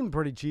seem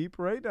pretty cheap,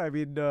 right? I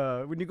mean,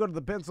 when you go to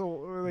the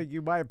pencil, like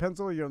you buy a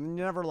pencil, you're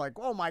never like,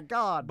 oh my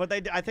god. But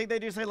I think they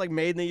do say like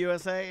 "Made in the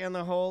USA" and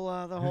the whole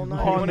nine. You On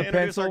want the to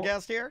introduce our pencil?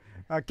 guest here?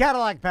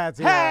 Cadillac Pat's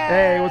here.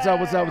 Hey, what's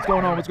up? What's up? What's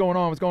going on? What's going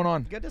on? What's going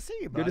on? Good to see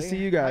you, Good buddy. to see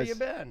you guys. How you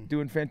been?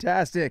 Doing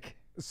fantastic.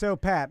 So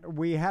Pat,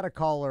 we had a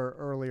caller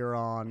earlier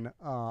on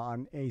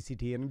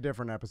ACT in a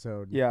different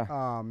episode. Yeah.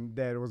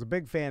 That was a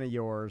big fan of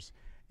yours,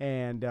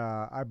 and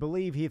I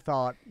believe he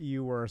thought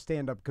you were a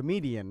stand-up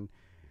comedian.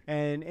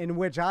 and in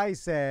which I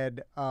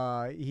said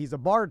he's a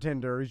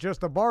bartender. He's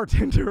just a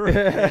bartender,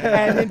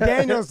 and then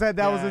Daniel said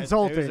that was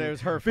insulting. It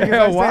was hurtful. Because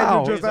I said wow.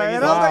 you're just He's like,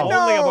 and I was like, no,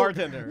 only a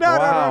bartender. No,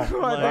 Wow. no.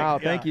 Wow,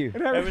 thank you.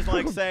 It was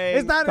like saying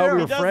It's not- Thought we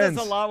he were does friends.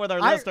 this a lot with our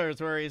listeners,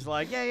 where he's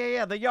like,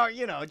 yeah, the yard,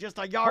 just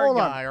a yard Hold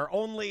on. guy, or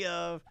only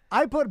a.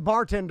 I put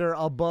bartender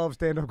above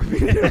stand-up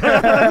comedian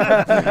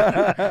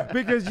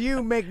because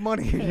you make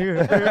money.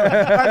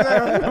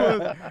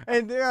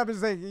 And I was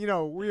saying,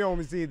 we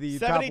only see the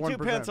top 72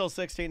 1%. pencil,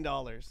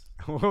 $16.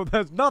 Well,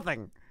 that's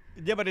nothing.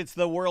 Yeah, but it's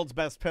the world's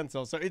best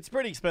pencil, so it's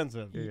pretty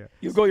expensive. Yeah.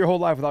 You'll go your whole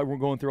life without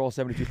going through all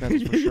 72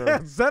 pencils for sure. Yeah,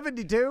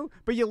 72,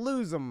 but you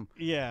lose them.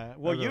 Yeah,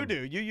 well, you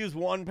do. You use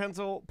one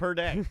pencil per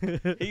day.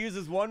 He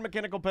uses one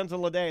mechanical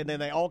pencil a day, and then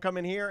they all come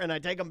in here, and I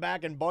take them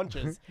back in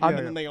bunches, and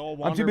then they all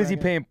wander. I'm too busy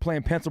back in.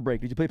 playing pencil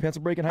break. Did you play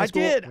pencil break in high I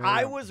school? did.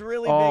 I was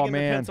really Oh, big into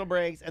man. pencil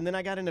breaks, and then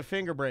I got into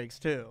finger breaks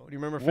too. Do you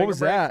remember finger What was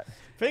breaks? that?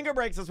 Finger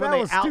breaks is when That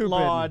they was stupid.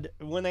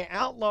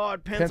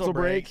 outlawed pencil Pencil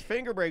break? breaks.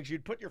 Finger breaks,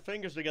 you'd put your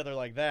fingers together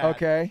like that.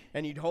 Okay.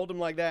 And you'd hold them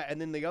like that, and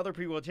then the other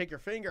people would take your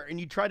finger, and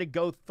you'd try to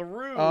go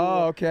through.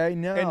 Oh, okay.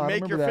 No, I And don't make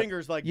remember your that.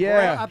 fingers like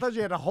Yeah. I thought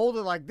you had to hold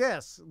it like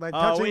this, like Oh,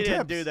 touching we tips.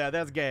 didn't do that.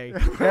 That's gay. We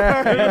did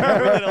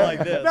it like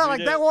this. No, We like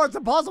did. that. Well, it's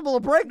impossible to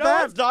break No,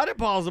 that. it's not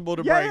impossible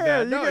to Yeah, break yeah,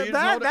 that. you No, get you just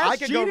that- hold it. that's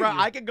cheating.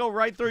 I could go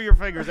right through your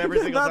fingers every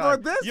single Not time.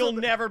 with this. You'll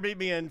never beat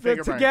me in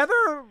finger breaks.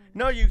 Together?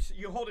 No, you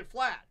hold it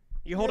flat.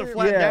 You hold it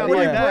flat Yeah, down yeah.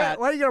 like Yeah. that.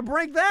 Why are you gonna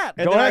break that?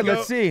 And Go then ahead, I go,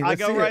 let's see. I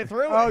Let's go see right it.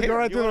 through it. Oh, Here, go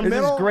right you through the wanna- This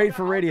middle? is great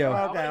for radio.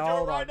 I'm Okay, gonna do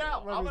hold it right on.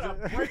 now. Let I'm me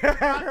gonna see. break your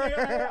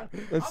goddamn hand.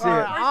 Let's see All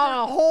it. right,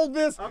 I'll hold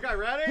this. Okay,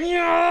 ready?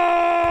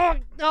 Oh!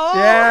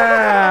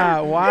 Yeah.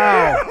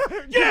 Wow.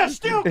 Yeah,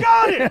 still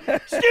got it.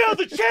 Still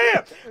the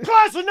champ.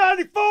 Class of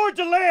 '94,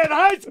 Deland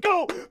High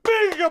School.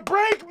 Big a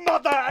break,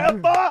 mother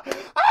effer.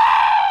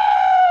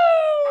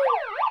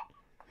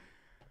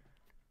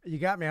 You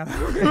got me on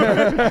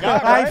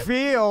that. I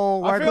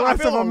feel like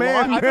less of a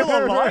man. I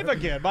feel alive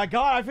again. My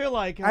God, I feel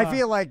like. I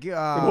feel like It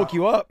woke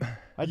you up.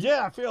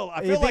 Yeah, I feel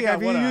you like I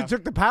think you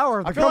took the power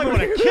of the I feel like I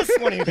company. want to kiss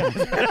one of you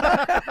guys.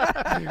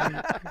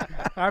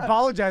 I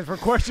apologize for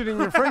questioning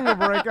your finger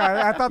break.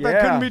 I thought that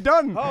Yeah. couldn't be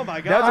done. Oh my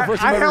That was God. the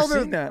first I time I've ever held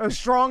seen it that. as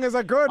strong as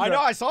I could. I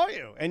know, I saw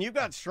you, and you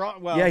got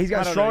strong. Well, Yeah, he's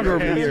got I don't stronger know,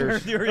 over the your years.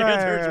 hands- Your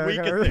hands are weak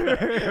in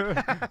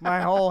there.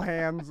 My whole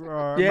hands.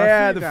 My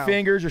Yeah, feet the now.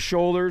 fingers, your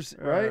shoulders,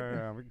 right?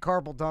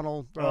 Carpal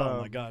tunnel.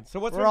 Oh my God! So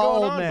what's we're been all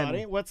going old on, men.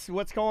 buddy?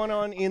 What's going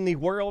on in the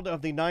world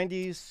of the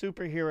 '90s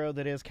superhero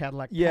that is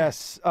Cadillac? Pat?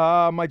 Yes.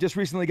 I just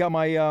recently got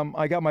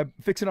my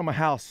fixing on my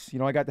house.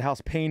 I got the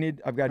house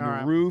painted. I've got a new All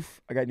right.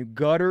 roof. I got new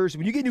gutters.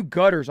 When you get new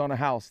gutters on a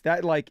house,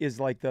 that is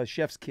like the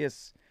chef's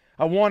kiss.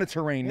 I want it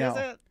to rain now.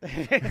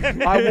 Is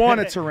it? I want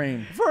it to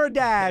rain. For a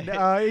dad,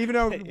 even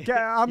though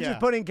I'm Yeah. just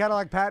putting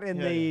Cadillac Pat in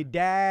the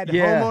dad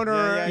Yeah.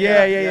 homeowner.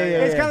 Yeah.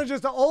 It's kind of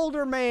just an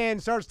older man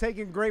starts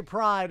taking great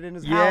pride in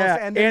his Yeah, house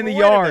and then the wait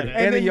a yard, minute.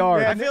 and the then-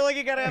 yard. I feel like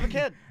you gotta have a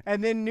kid.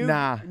 And then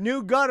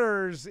new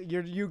gutters.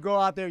 You go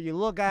out there, you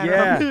look at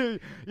Yeah. them.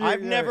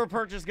 I've never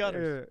purchased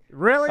gutters.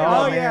 Really?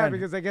 Oh, Yeah, man.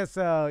 because I guess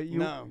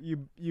No.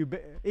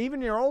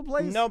 even your old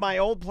place. No, my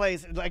old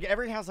place, like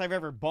every house I've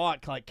ever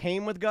bought, like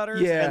came with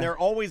gutters, Yeah. and they're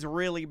always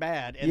really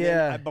bad. And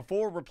Yeah. then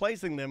before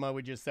replacing them, I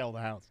would just sell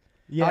the house.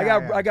 Yeah,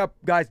 I got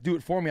guys do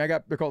it for me.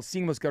 They're called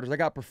seamless gutters. I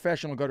got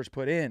professional gutters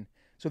put in.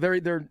 So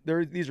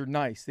these are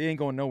nice. They ain't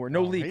going nowhere.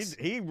 No leaks.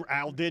 He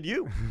outdid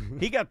you.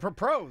 He got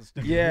proposed.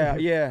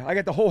 Yeah. I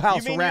got the whole You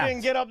house mean wrapped. you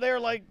didn't get up there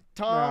like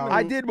Tom? No.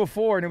 I did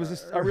before, and it was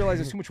just, I realized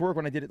it's too much work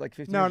when I did it like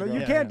 15 No, years ago.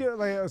 you can't do it.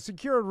 Like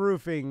Secured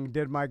Roofing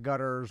did my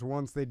gutters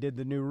once they did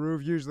the new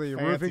roof. Usually,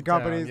 Fancy roofing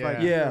town, companies yeah.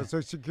 like Yeah.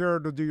 so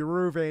Secured will do your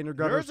roof and your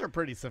gutters. Yours are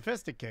pretty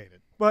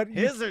sophisticated. But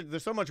you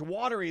There's so much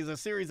water. He's a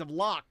series of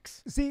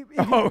locks. see, if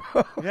you-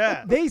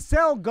 Yeah. they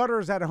sell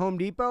gutters at Home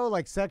Depot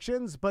like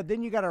sections, but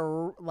then you gotta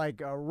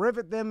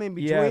rivet them in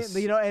between. Yes.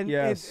 And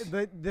Yes.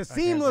 the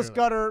seamless that.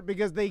 gutter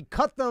because they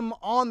cut them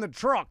on the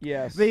truck.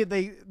 Yes.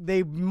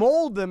 They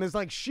mold them as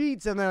like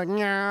sheets, and they're like,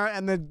 "Nyah,"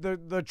 and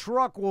the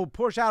truck will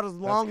push out as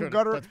long good.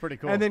 gutter. That's pretty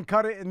cool. And then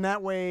cut it in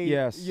that way.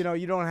 Yes. You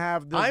don't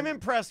have. This, I'm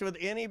impressed with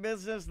any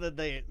business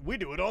that we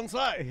do it on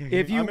site.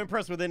 I'm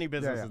impressed with any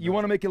business. yeah. that You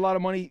want to does make a lot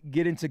of money,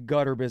 get into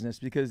gutter business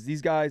because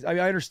these guys, I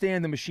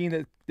understand the machine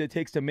that it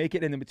takes to make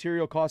it and the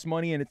material costs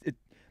money and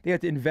they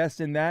have to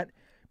invest in that.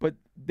 But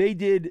they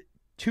did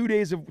 2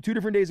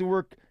 different days of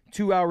work,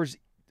 2 hours,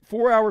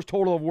 4 hours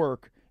total of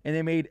work, and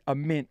they made a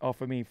mint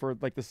off of me for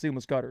like the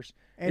seamless gutters.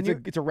 And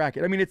It's a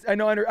racket. I mean, I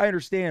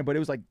understand, but it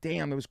was like,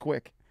 damn, it was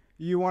quick.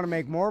 You want to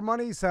make more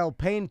money? Sell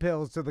pain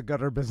pills to the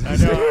gutter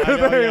business. I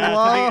know, They yeah,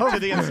 love- to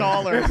the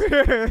installers.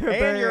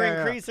 And you're Yeah.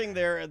 increasing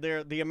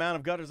the amount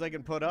of gutters they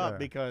can put up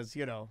because,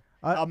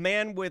 a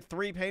man with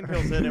 3 pain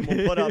pills in him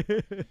will put up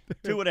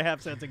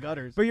 2.5 sets of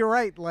gutters. But you're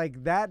right,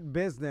 like that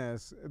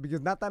business, because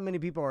not that many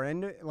people are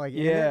in it. Like,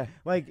 in Yeah. it,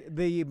 like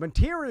the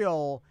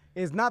material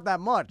is not that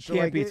much. Can't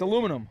like, be. It's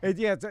aluminum. I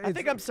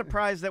think I'm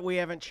surprised that we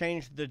haven't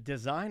changed the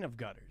design of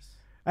gutters.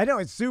 I know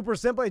it's super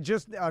simple. It's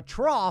just a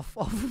trough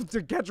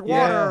to catch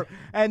water,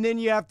 and then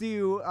you have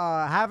to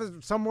have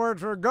it somewhere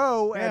to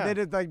go, and then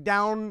it's like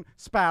down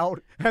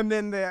spout, and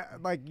then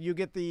you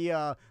get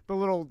the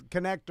little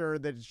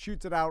connector that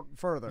shoots it out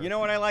further. You know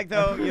what I like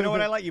though? You know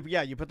what I like? You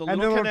put the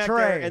little connector,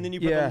 tray. and then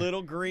you put the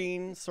little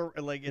green, it's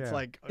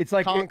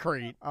like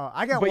concrete.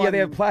 I got But one. yeah, they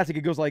have plastic.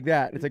 It goes like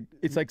that.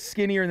 It's like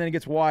skinnier, and then it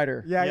gets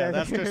wider. Yeah.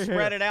 That's to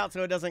spread it out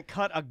so it doesn't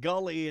cut a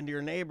gully into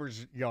your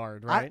neighbor's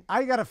yard, right?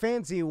 I got a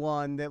fancy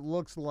one that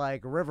looks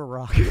like River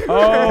Rock.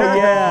 Oh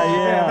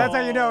yeah. That's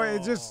how you know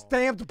it's just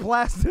stamped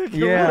plastic.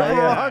 Yeah,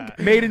 River Rock.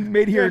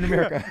 Made here in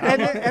America.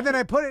 And then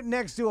I put it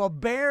next to a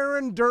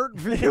barren dirt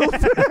field.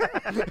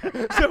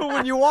 So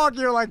when you walk,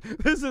 you're like,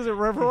 this isn't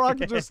River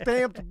Rock. It's just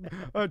stamped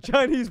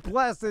Chinese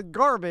plastic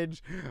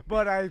garbage.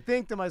 But I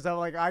think to myself,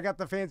 like, I got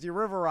the fancy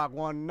River Rock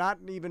one, not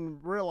even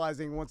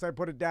realizing once I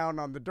put it down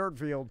on the dirt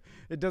field,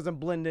 it doesn't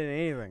blend in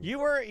anything.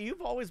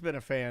 You've always been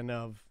a fan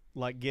of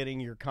like getting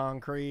your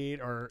concrete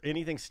or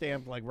anything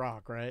stamped like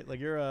rock, right? Like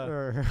you're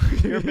a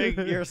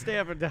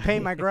stamp and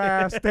paint my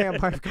grass,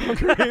 stamp my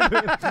concrete.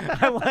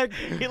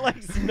 He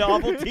likes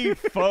novelty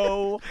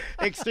faux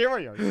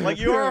exteriors. Like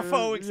you're a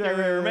faux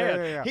exterior man.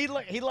 Yeah. He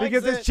likes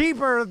because it's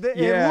cheaper.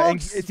 It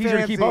looks it's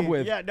easier to keep up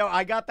with. Yeah, no,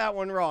 I got that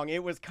one wrong.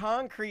 It was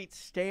concrete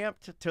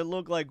stamped to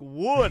look like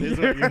wood. Is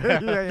what you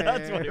meant.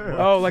 That's what it was.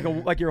 Oh,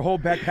 like your whole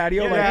back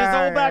patio. His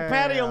whole back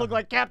patio looked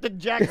like Captain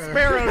Jack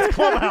Sparrow's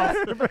clubhouse.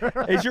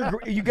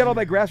 You got all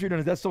that grass redone.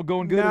 Is that still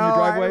going good in your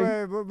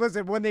driveway?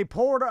 Listen, when they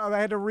poured, I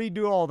had to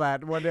redo all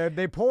that. When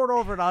they poured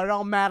over it,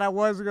 how mad I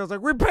was. I was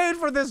like, we paid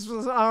for this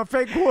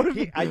fake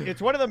wood.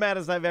 It's one of the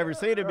maddest I've ever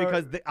seen it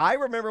because I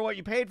remember what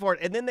you paid for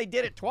it, and then they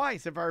did it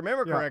twice, if I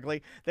remember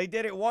correctly. They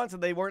did it once,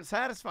 and they weren't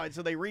satisfied,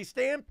 so they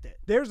restamped it.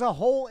 There's a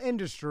whole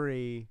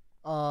industry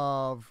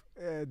of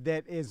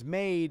that is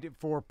made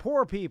for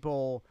poor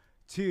people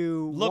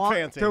to look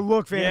fancy.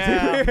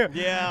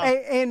 Yeah.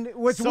 And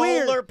what's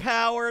weird,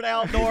 solar-powered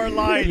outdoor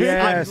lights.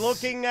 Yes. I'm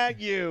looking at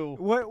you.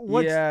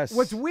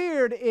 What's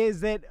weird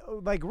is that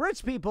like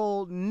rich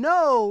people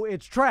know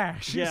it's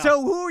trash. Yeah.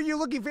 So who are you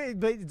looking for?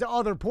 The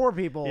other poor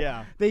people.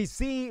 Yeah. They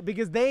see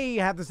because they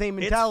have the same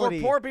mentality.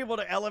 It's for poor people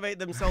to elevate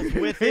themselves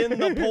within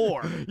the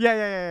poor.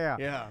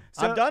 Yeah.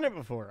 So, I've done it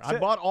before. I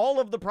bought all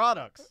of the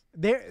products.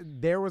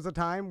 There was a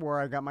time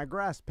where I got my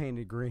grass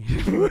painted green.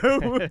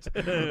 I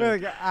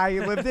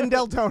lived in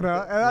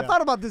Deltona, and I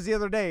thought about this the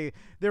other day.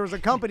 There was a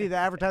company that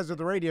advertised at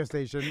the radio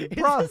station.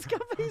 This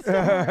company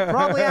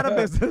probably out of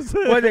business.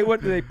 What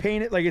do they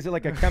paint it? Like, is it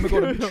like a chemical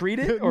to treat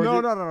it? Or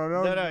No.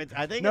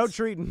 I think no it's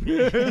treating.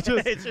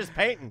 it's just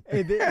painting.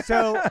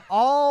 So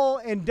all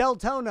in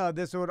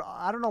Deltona,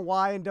 I don't know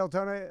why in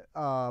Deltona,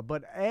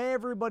 but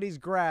everybody's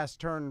grass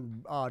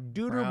turned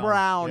doo-doo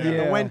brown in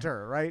the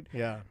winter, right?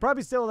 Yeah.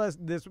 Probably still this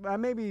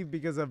maybe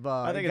because of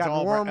I think it it's got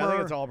all warmer. I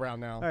think it's all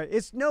brown now.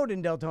 It snowed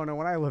in Deltona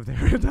when I lived there.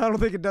 I don't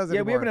think it does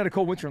anymore. Yeah, we haven't had a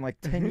cold winter in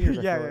like 10 years.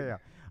 Yeah.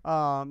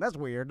 That's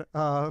weird.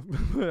 Al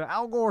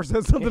Gore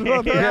said something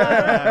about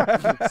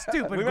that.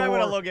 Stupid. We might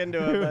want to look into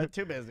it, but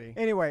too busy.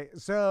 Anyway,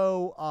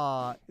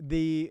 so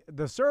the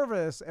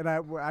service, and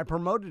I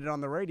promoted it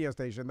on the radio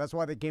station. That's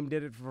why they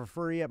did it for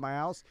free at my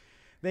house.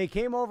 They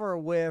came over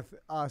with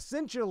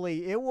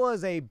essentially it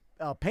was a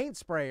paint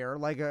sprayer,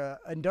 like a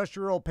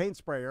industrial paint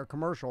sprayer,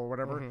 commercial or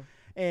whatever. Mm-hmm.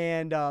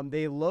 And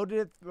they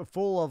loaded it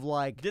full of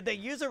like. Did they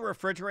use a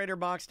refrigerator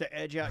box to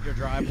edge out your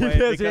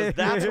driveway? Because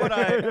that's what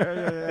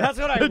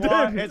I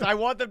want. Is I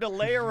want them to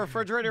lay a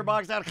refrigerator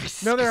box out.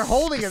 No, they're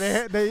holding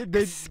it.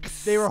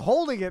 They were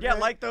holding it. Yeah,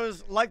 like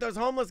those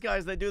homeless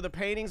guys. They do the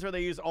paintings where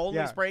they use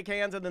only spray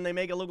cans and then they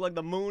make it look like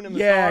the moon and the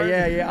stars.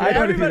 Yeah.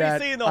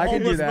 Everybody's seen the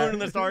homeless moon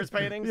and the stars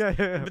paintings.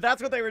 Yeah. But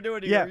that's what they were doing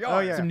to your yard. Oh,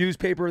 yeah. Some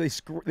newspaper. They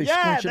scrunch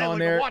it on like,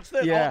 there. Watch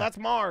this. Yeah. Oh, that's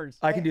Mars.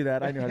 I can do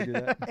that. I know how to do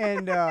that.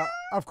 And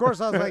of course,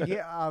 I was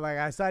like,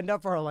 I signed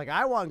up for her. Like,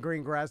 I want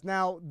green grass.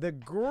 Now, the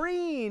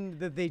green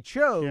that they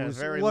chose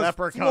very was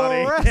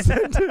leprechaun-y.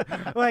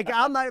 fluorescent. Like,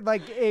 I'm not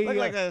like Look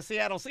like the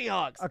Seattle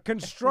Seahawks. A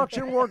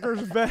construction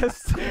worker's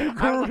vest.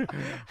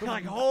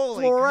 Like,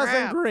 holy fluorescent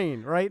crap.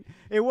 green, right?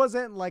 It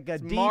wasn't like a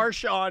deep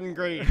Marchand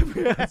green.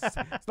 it's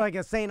like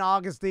a St.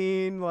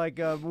 Augustine, like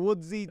a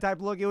woodsy type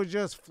look. It was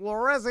just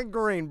fluorescent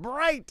green,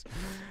 bright,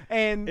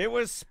 and it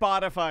was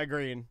Spotify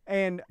green.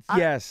 And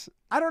yes.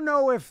 I don't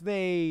know if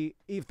they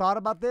thought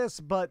about this,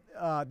 but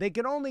they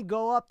can only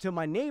go up to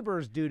my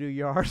neighbor's doo-doo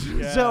yard.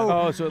 Yeah.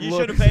 So you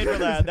should have paid for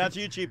that. That's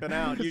you cheaping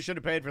out. You should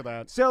have paid for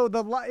that. So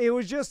it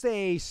was just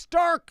a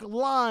stark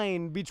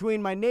line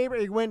between my neighbor.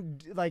 It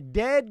went like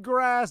dead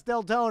grass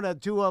Deltona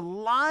to a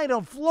line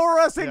of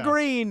fluorescent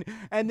green,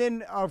 and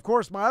then of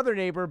course my other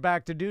neighbor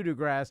back to doo-doo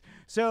grass.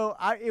 So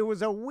it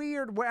was a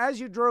weird. As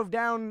you drove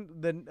down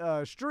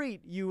the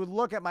street, you would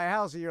look at my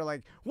house and you're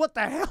like, "What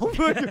the hell?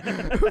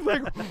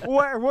 like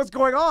what's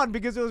going on?"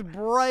 Because it was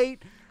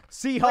bright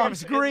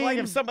Seahawks green. Like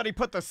if somebody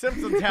put the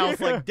Simpsons house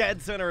like dead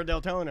center of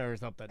Deltona or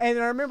something. And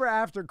I remember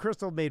after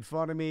Crystal made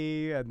fun of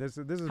me, and this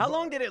is how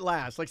long did it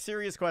last? Like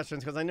serious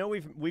questions, because I know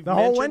we've the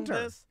whole mentioned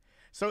winter. this.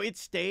 So it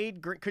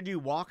stayed. Could you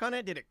walk on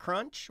it? Did it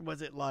crunch?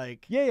 Was it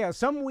like? Yeah.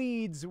 Some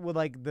weeds would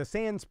like the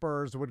sand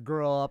spurs would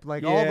grow up.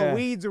 Like all the Yeah.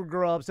 weeds would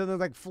grow up. So there's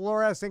like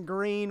fluorescent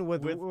green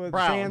with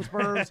brown. sand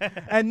spurs.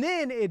 And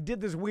then it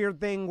did this weird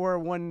thing where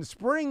when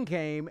spring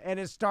came and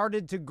it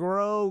started to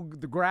grow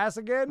the grass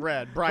again.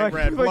 Red, bright Like-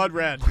 red, like- blood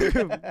red.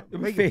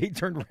 Fade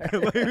turned red.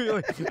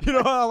 You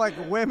know how like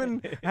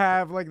women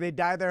have like they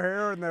dye their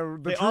hair and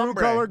the true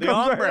ombre, color the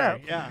comes ombre,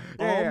 out. yeah.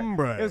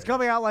 Ombre. It was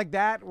coming out like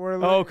that. Where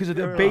Oh, because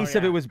the base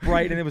of it was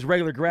bright and it was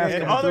regular grass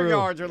And coming other through.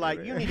 yards are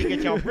like, you need to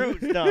get your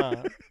roots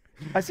done.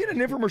 I seen an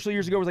infomercial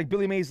years ago. It was like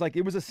Billy Mays, like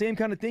it was the same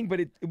kind of thing, but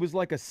it was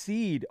like a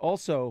seed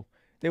also.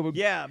 They would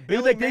Yeah, it was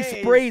Billy like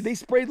Mays. they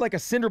sprayed like a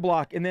cinder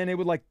block, and then it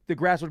would like the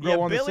grass would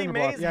grow on the Billy cinder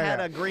Mays block. had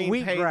a green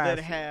Wheat paint grass.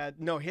 that had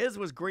his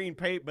was green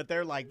paint, but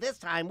they're like, this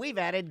time we've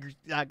added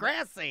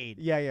grass seed.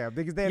 Yeah,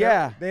 because they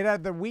had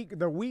the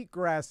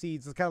wheatgrass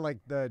seeds. It's kind of like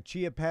the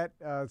chia pet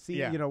seed.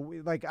 Yeah. You know,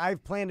 like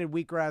I've planted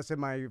wheatgrass in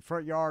my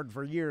front yard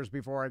for years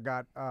before I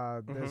got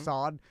the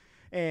sod,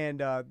 and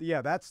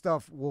that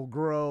stuff will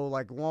grow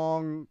like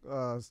long,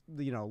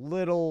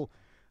 little.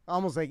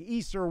 Almost like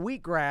Easter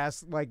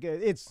wheatgrass, like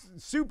it's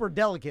super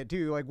delicate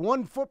too. Like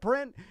one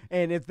footprint,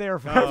 and it's there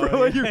forever.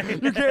 Like you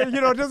can't,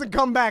 it doesn't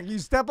come back. You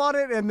step on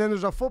it, and then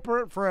there's a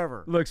footprint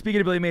forever. Look,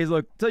 speaking of Billy Mays,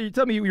 look,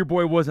 tell me your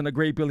boy wasn't a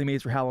great Billy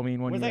Mays for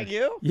Halloween one Was year. that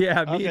you?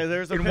 Yeah, me. Okay,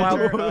 there's a in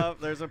picture. Wild,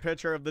 There's a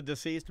picture of the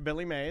deceased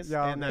Billy Mays.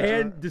 Yeah.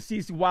 and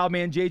deceased Wild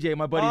Man JJ,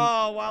 my buddy.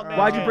 Oh, Wild Man.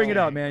 Why'd you bring it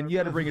JJ. up, man? You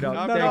had to bring it up. No,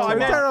 Thanks no, a I I'm lot.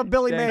 meant- talking about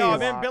Billy Thanks Mays. No, a I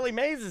meant lot. Billy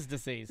Mays is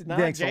deceased, not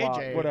Thanks a JJ.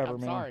 lot. Whatever,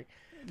 I'm man. sorry.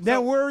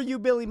 Now, were you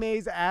Billy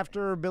Mays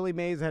after Billy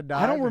Mays had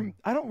died?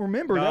 I don't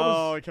remember. That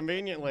Oh, was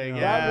conveniently.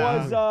 Yeah.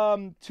 that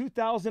was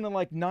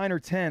 2009 or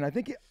 10. I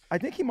think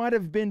he might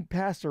have been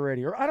passed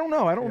already, or I don't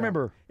know. I don't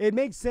remember. It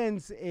makes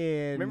sense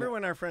in. Remember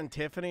when our friend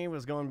Tiffany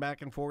was going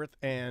back and forth,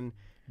 and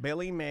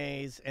Billy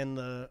Mays and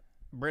the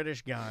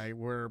British guy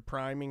were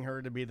priming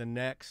her to be the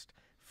next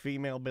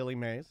female Billy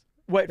Mays?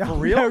 What,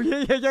 for Yeah, real?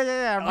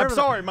 yeah. I I'm remember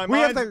sorry,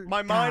 that.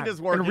 my mind is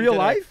working. In real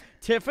today. life?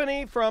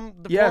 Tiffany from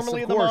the Yes,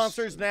 formerly of of the course.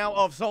 Monsters, now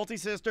of Salty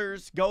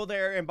Sisters, go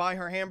there and buy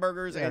her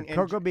hamburgers and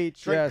Cocoa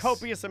Beach. drink Yes.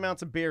 copious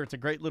amounts of beer. It's a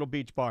great little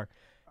beach bar.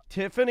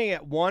 Tiffany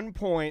at one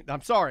point,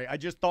 I'm sorry, I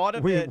just thought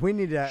of it. We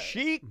need to.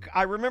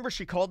 I remember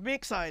she called me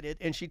excited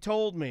and she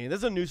told me, this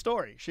is a new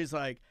story. She's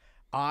like,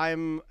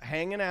 I'm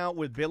hanging out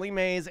with Billy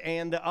Mays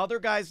and the other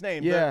guy's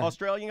name, Yeah. the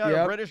Australian guy, Yep.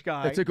 or British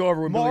guy. That took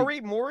over with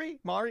Billy.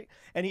 Maury.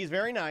 And he's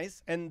very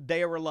nice. And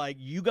they were like,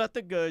 you got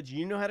the goods.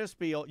 You know how to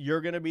spiel. You're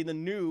going to be the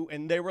new.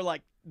 And they were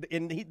like,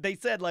 they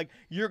said, like,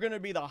 you're going to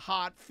be the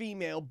hot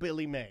female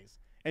Billy Mays.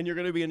 And you're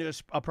going to be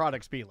a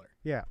product spieler.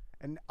 Yeah.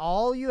 And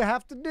all you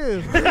have to do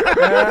is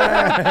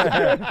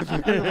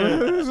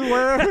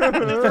where Gets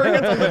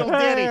a little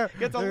ditty.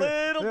 Gets a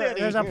little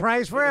ditty. There's a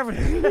price for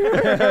everything.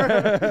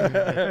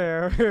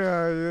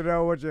 You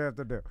know what you have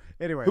to do.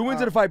 Anyway, Who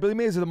wins in a fight, Billy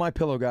Mays or the My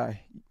Pillow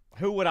guy?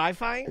 Who would I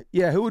fight?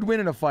 Yeah, who would win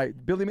in a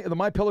fight? Billy Mays, the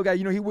My Pillow guy.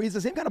 You know, he's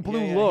the same kind of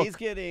blue Yeah, look. He's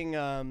getting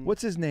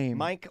What's his name?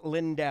 Mike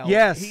Lindell.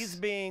 Yes. He's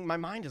being. My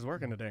mind is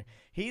working today.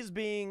 He's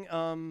being.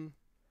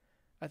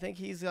 I think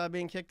he's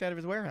being kicked out of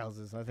his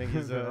warehouses. I think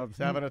he's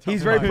having a tough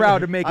He's very time. proud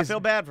to make I his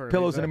feel bad for him.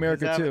 pillows He's in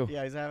America, he's having- too.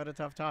 Yeah, he's having a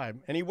tough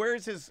time, and he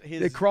wears his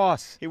the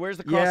cross He wears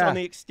the cross Yeah. on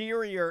the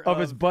exterior of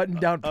his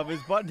button-down. Of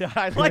his button.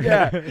 I like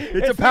Yeah, it.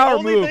 it's a the power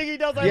only move. thing he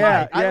does. I Yeah,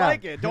 like. I yeah.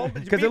 like it. Don't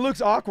Because be- it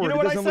looks awkward. You know It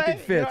what doesn't I look say? it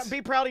fits.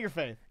 Be proud of your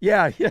faith.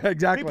 Yeah,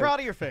 exactly. Be proud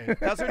of your faith.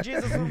 That's what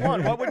Jesus would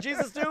want. What would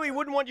Jesus do? He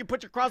wouldn't want you to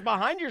put your cross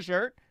behind your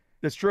shirt.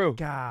 That's true.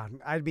 God,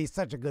 I'd be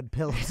such a good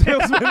pillow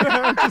salesman.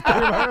 I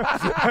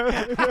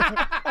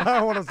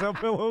don't want to sell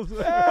pillows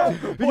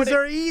because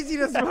they're easy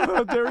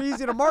to they're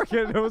easy to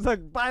market. It was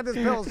like, buy this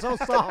pillow, it's so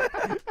soft,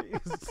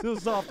 it's so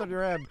soft on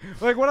your head.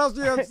 Like, what else do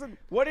you have?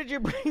 What did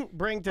you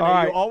bring today? All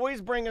right. You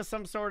always bring us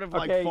some sort of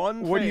like Okay,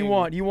 fun. what do you thing.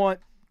 want? You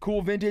want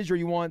cool vintage or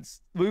you want?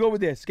 We go with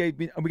this. Okay,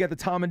 we got the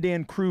Tom and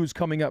Dan cruise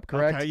coming up,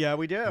 correct? Okay, yeah,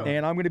 we do.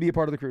 And I'm going to be a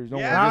part of the cruise. Don't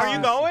Yeah, worry. are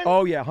you going?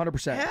 Oh yeah,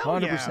 100%. Hell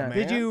yeah, 100%. man.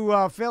 Did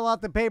you fill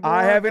out the paperwork?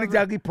 I haven't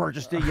exactly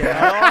purchased it yet.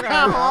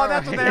 Oh,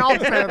 that's what they all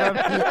say. Then.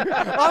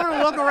 I'm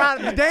gonna look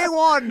around. Day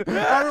one.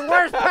 I mean,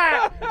 where's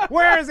Pat?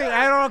 Where is he?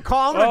 I don't know.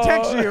 Call him and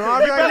text you. I'm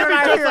like, you're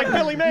not just here. like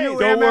Billy Mays. You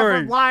Don't MF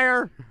worry.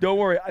 liar. Don't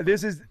worry. I'm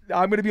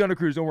going to be on a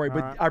cruise. Don't worry.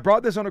 But right. I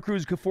brought this on a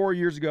cruise 4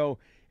 years ago,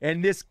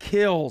 and this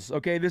kills.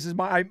 Okay, this is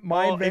my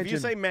Well, invention. if you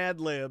say Mad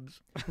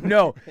Libs,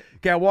 No.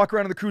 Okay, I walk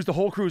around on the cruise, the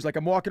whole cruise, like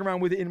I'm walking around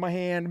with it in my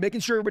hand,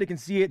 making sure everybody can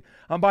see it.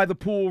 I'm by the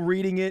pool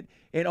reading it,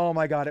 and oh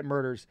my God, it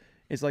murders.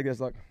 It's like this,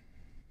 look.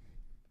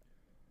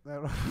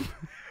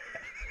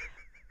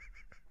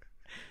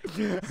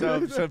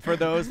 so for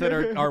those that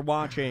are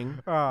watching,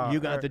 Oh, you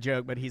got the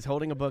joke. But he's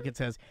holding a book. It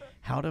says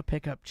 "How to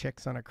Pick Up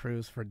Chicks on a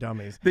Cruise for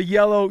Dummies." The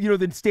yellow,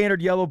 the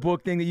standard yellow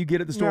book thing that you get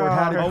at the store. No.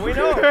 How to, Oh, we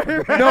know.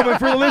 No, but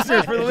for the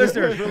listeners, for the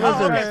listeners.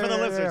 Oh, okay, for the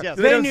listeners, yes.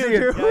 They They don't knew see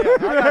it.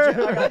 too.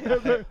 I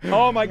got you.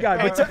 Oh my God.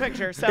 Hey, But it's a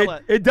picture. Sell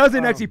it. it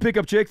doesn't actually pick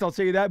up chicks, I'll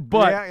tell you that.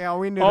 But yeah,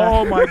 we knew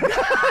oh that. my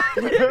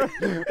God.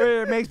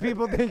 It makes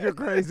people think you're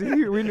crazy.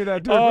 We knew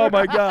that too. Oh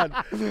my God.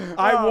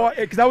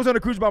 Because I was on a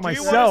cruise by Do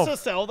you want myself. us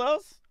to sell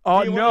those?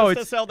 Oh Do you no, want us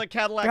to it's sell the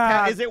Cadillac God,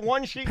 Pat? Is it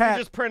one sheet Pat,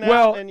 you just print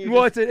well, out and you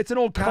well, just... it's an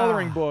old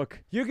coloring God. book.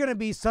 You're gonna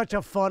be such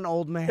a fun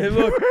old man. And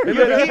look, and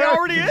he then,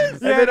 already is.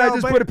 and then I no,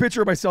 just but- put a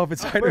picture of myself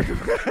inside it.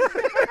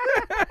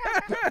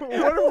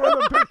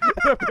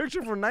 What the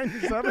picture from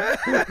 '97?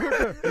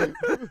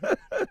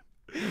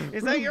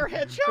 Is that your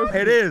headshot?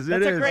 It is.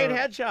 That's it a is. great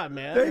headshot,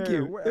 man. Thank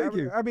you. Thank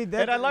you. I mean,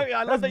 that, And I love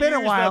that's that been you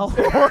a used while.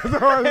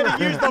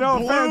 And he used the No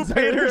blue offense.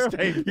 painter's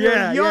tape. You're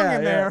Yeah, young yeah,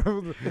 in yeah.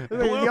 there.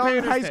 Blue Young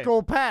painter's high tape.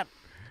 school Pat.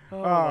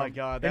 Oh my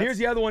God! And here's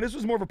the other one. This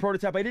was more of a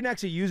prototype. I didn't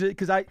actually use it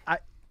because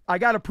I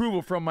got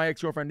approval from my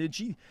ex-girlfriend. Did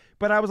she?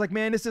 But I was like,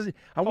 man, this is.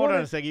 Hold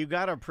on a second. You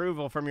got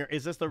approval from your.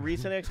 Is this the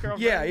recent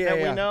ex-girlfriend? Yeah, that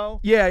yeah. we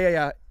know.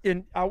 Yeah.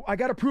 And I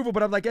got approval,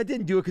 but I'm like, I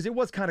didn't do it because it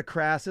was kind of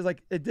crass. It's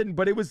like it didn't,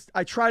 but it was.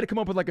 I tried to come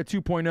up with like a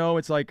 2.0.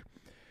 It's like,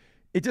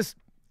 it just.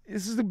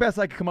 This is the best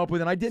I could come up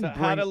with, and I didn't. So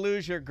how to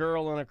lose your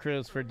girl on a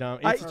cruise for dumb?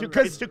 It's too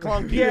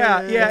clunky.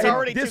 Yeah. It's and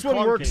already this too one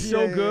clunky. works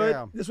so Yeah, good.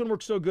 yeah. This one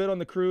works so good on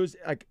the cruise.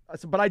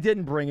 But I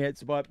didn't bring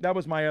it. But that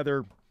was my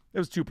other. It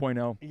was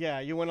 2.0.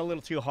 Yeah, you went a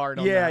little too hard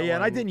on Yeah, that and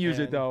I one, didn't use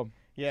it and- though.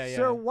 Yeah.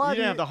 So why you do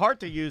didn't have you- the heart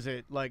to use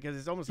it, like 'cause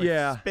it's almost like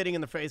Yeah. spitting in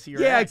the face of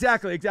your Yeah, ex.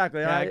 exactly.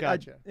 Yeah, I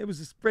gotcha. It was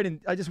just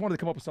spreading. I just wanted to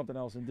come up with something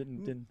else and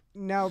didn't.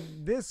 Now,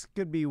 this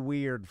could be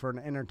weird for an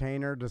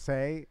entertainer to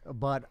say,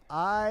 but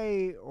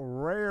I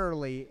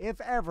rarely,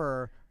 if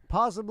ever,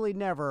 possibly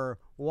never,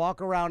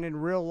 walk around in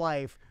real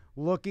life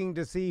looking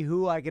to see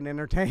who I can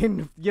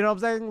entertain. You know what I'm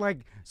saying? Like,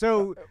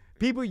 so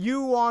people,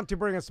 you want to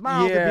bring a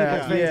smile to Yeah,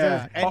 people's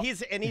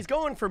faces. yeah. And he's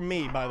going for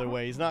me, by the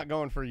way. He's not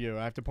going for you.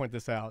 I have to point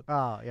this out.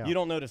 Oh, yeah. You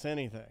don't notice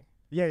anything.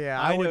 Yeah.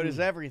 I wouldn't- notice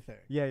everything.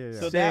 Yeah.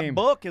 So Same. that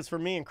book is for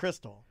me and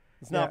Crystal.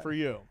 It's Yeah. not for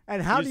you.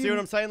 And how you do see you- what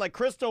I'm saying? Like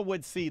Crystal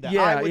would see that.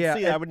 Yeah, I would yeah,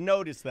 see that. and- I would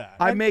notice that.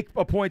 I make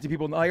a point to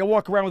people. Like, I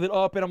walk around with it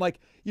up, and I'm like,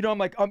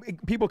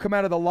 people come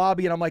out of the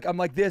lobby, and I'm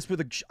like this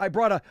with a. I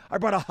brought a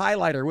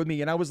highlighter with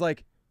me, and I was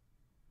like,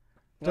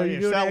 So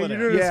you're you're selling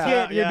doing it. a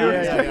Yeah. skit. You're doing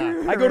a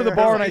skit. I go to the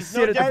bar and I He's sit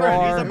no at the different.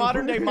 bar. He's a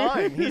modern day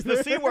mime. He's the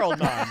SeaWorld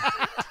mime.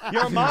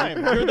 You're a mime.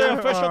 You're the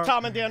official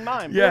Tom and Dan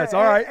mime. Yes,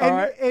 all right, all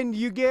right. And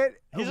you get,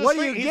 He's what a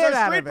do street, you he's get a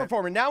out street of it?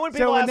 performer. Now when So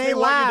people when ask they me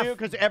what laugh- you do,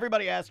 because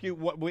everybody asks you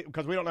what,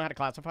 because we don't know how to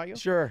classify you.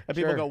 Sure, And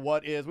people sure. go,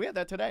 what is? We had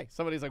that today.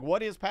 Somebody's like,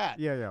 what is Pat?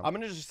 Yeah. I'm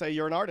gonna just say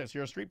you're an artist.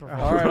 You're a street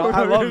performer. All right,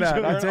 I love that.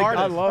 You're an I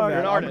artist. love You're that.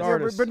 an I'm artist. an Yeah,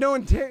 artist. but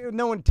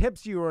no one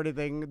tips you or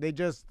anything. They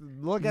just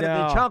look at it,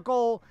 No. they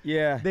chuckle,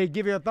 Yeah. they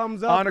give you a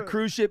thumbs up. On a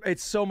cruise ship,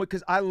 it's so much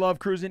because I love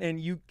cruising,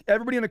 and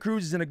everybody on a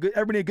cruise is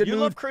everybody in a good You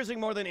mood. love cruising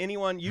more than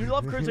anyone. You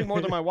love cruising more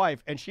than my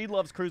wife, and she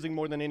loves cruising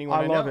more than anyone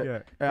I love know. it. Yeah.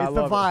 Yeah, I It's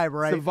the love vibe, it.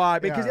 right? It's the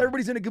vibe because Yeah.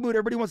 everybody's in a good mood.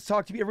 Everybody wants to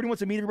talk to you. Everybody wants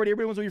to meet everybody.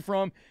 Everybody wants to know where you're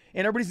from,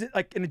 and everybody's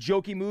like in a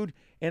jokey mood.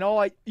 And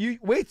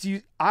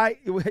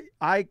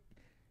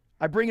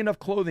I bring enough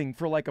clothing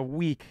for like a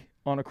week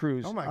on a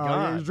cruise. Oh my You're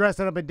god.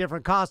 dressing up in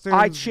different costumes.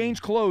 I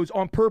change clothes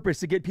on purpose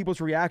to get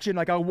people's reaction.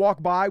 Like I'll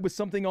walk by with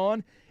something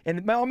on,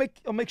 and I'll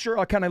make sure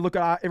I kind of look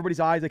at everybody's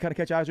eyes. They kind of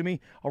catch eyes with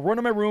me. I'll run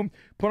to my room,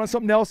 put on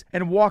something else,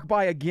 and walk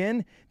by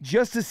again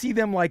just to see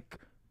them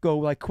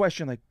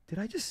question did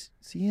I just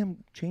see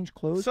him change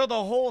clothes? So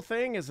the whole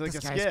thing is like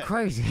This a guy's skit.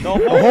 crazy. The the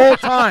whole, whole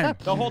time.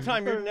 the whole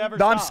time you're never.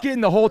 I'm stop. skidding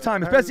the whole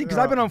time, especially because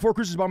I've been on 4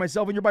 cruises by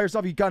myself, and you're by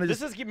yourself. You kind of This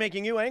just. is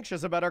making you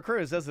anxious about our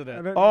cruise, isn't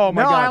it? Oh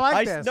my no, God. I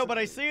like this. No, but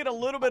I see it a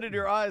little bit in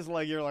your eyes,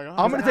 like you're like. Oh,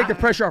 I'm gonna take the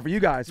pressure off of you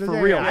guys for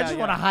real. I just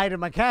want to hide in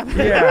my cabin.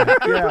 Yeah.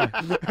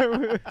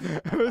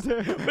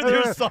 With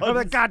your sons. I'm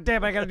like, God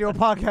damn, I gotta do a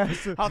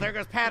podcast. Oh, there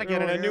goes Pat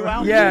again in a new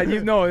outfit. Yeah,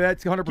 you know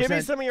that's 100%. Give me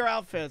some of your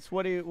outfits.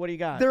 What do you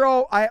got? They're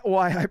all. I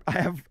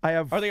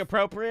have. Are they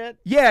appropriate?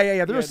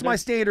 Yeah. There's Yeah, my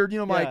standard.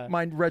 yeah.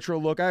 My retro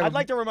look. I'd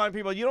like to remind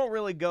people you don't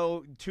really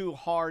go too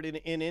hard in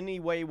any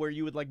way where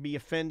you would like be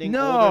offending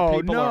No, older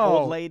people or no.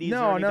 old ladies.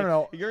 No, or no, anything.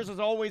 no. Yours is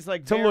always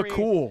like To look very-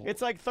 cool.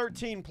 It's like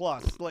 13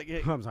 plus. Like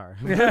I'm sorry.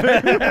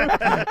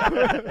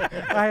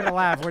 I had to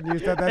laugh when you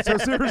said that so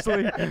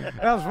seriously.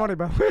 That was funny,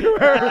 but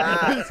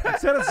you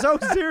said it so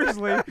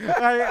seriously.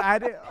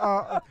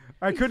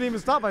 I couldn't even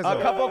stop myself.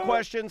 a couple of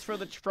questions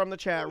from the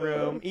chat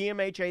room.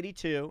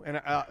 EMH82, and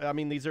I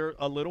mean these are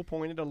a little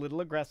pointed, a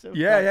little aggressive.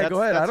 Yeah.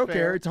 Go ahead. I That's don't fair.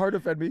 care. It's hard to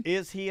offend me.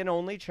 Is he an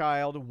only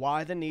child?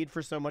 Why the need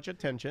for so much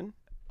attention?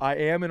 I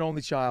am an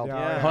only child.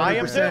 Yeah, 100%. I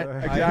am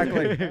too.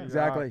 Exactly. Yeah.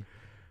 Exactly.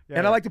 Yeah.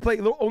 And I like to play.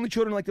 Only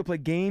children like to play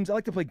games. I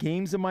like to play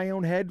games in my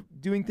own head,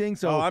 doing things.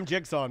 So Oh, I'm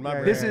Jigsaw in my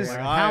brain. This is- Like,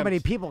 How many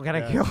people can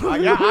I kill?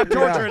 I'm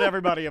torturing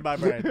everybody in my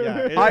brain. Yeah,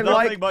 it's I nothing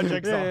like- but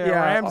Jigsaw. Yeah,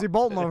 Ramsey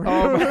Bolton over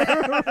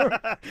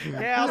here.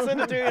 Yeah, I'll send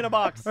it to you in a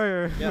box.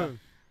 Yeah.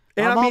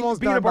 and I'm I mean, almost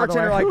being a done, by the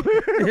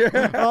bartender, way.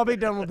 like, I'll be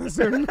done with this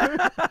soon.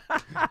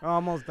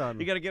 Almost done.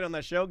 You got to get on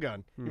that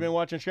Shogun. You been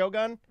watching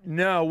Shogun?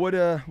 no, what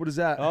is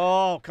that?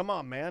 Oh, come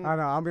on, man. I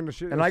know. I'm gonna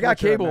shoot. And I got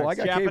switch it up cable. next.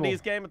 I got Japanese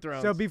cable. Game of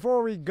Thrones. So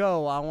before we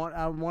go, I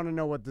want to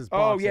know what this Oh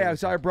box yeah, is.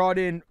 so I brought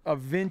in a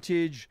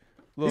vintage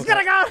Look, He's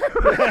gonna go.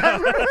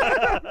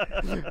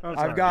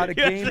 I've got a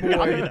Game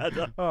Boy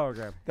Oh,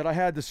 okay. that I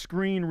had the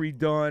screen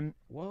redone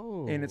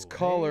Whoa. in its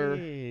color.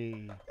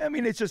 Hey. I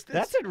mean, it's just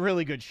That's in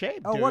really good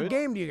shape, Oh, dude. what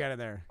game do you got in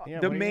there? Yeah,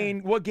 the what do you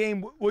main. What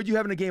game would you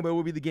have in a Game Boy? What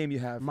would be the game you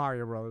have?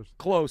 Mario Brothers.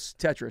 Close,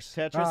 Tetris.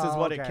 got? Tetris is Oh,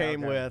 what it okay,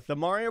 came okay. with. The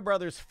Mario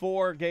Brothers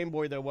 4 Game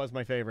Boy, though, was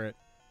my favorite.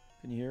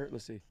 Can you hear it?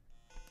 Let's see.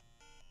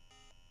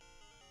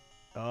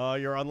 Oh,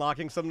 you're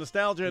unlocking some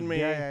nostalgia in me.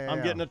 Yeah, I'm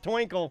yeah. getting a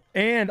twinkle.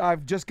 And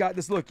I've just got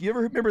this. Look, you ever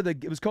remember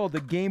it was called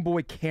the Game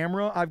Boy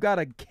camera? I've got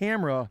a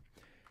camera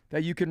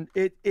that you can.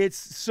 It's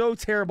so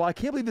terrible. I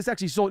can't believe this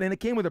actually sold, and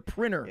it came with a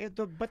printer.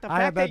 But the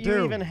I have fact that that you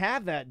too. even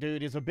have that,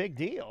 dude, is a big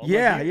deal.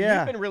 Yeah, Like, yeah.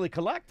 You've been really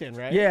collecting,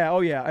 right? Yeah.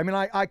 Oh yeah. I mean,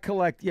 I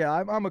collect. Yeah,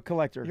 I'm a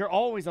collector. You're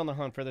always on the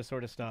hunt for this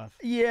sort of stuff.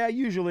 Yeah,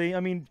 usually. I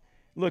mean,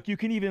 look, you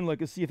can even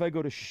let's see if I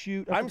go to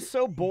shoot. I'm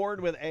so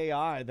bored with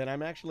AI that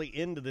I'm actually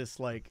into this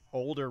like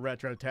older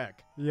retro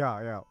tech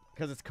Yeah.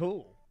 because it's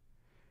cool.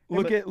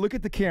 look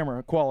at the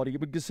camera quality.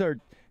 Because sir,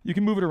 you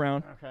can move it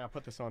around. Okay, I'll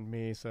put this on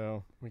me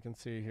so we can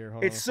see here.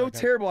 Hold It's on a so second.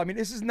 terrible. I mean,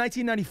 this is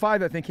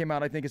 1995. I think came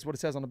out. I think is what it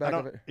says on the I back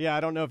of don't, it. yeah, I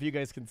don't know if you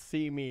guys can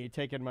see me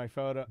taking my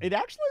photo. It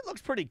actually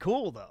looks pretty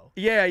cool though.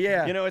 Yeah,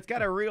 yeah. You know, it's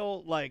got a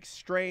real like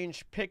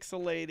strange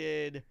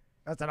pixelated.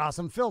 That's an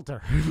awesome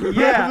filter.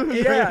 yeah,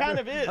 It yeah. kind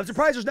of is. I'm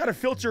surprised there's not a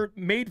filter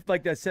made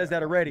like that says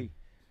that already.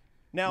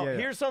 Now, Yeah.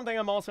 here's something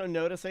I'm also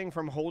noticing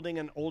from holding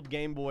an old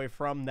Game Boy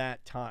from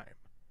that time.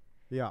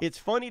 Yeah. It's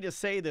funny to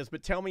say this,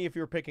 but tell me if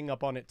you're picking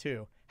up on it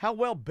too. How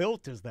well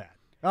built is that?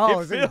 Oh,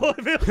 it is it-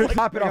 feels like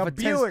Top it Like off a of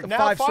 10, Buick. now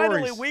 5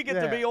 finally stories. we get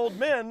to Yeah. be old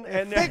men,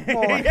 and thick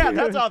boy. yeah,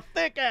 that's a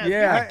thick ass.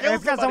 Yeah. You could kill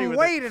It's got somebody some with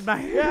weight it. in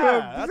my.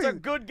 Yeah, that's a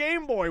good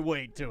Game Boy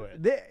weight to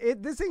it.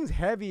 This thing's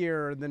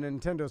heavier than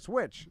Nintendo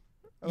Switch.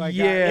 Like,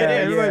 Yeah,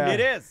 It is. yeah. It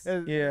is.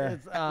 Yeah.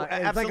 It's like a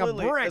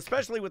Absolutely, brick.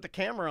 especially with the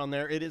camera on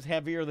there, it is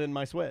heavier than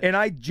my Switch. And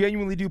I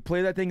genuinely do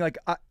play that thing. Like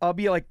I'll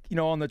be like,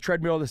 on the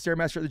treadmill, or the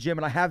Stairmaster at the gym,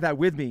 and I have that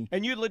with me.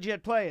 And you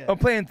legit play it. I'm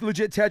playing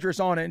legit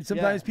Tetris on it, and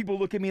sometimes Yeah. people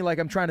look at me like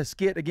I'm trying to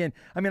skit again.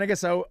 I mean, I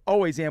guess I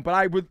always am, but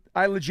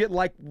I legit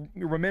like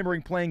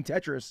remembering playing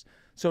Tetris.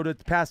 So to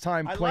pass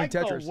time I playing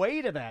like Tetris. the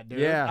weight of that, dude.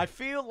 Yeah. I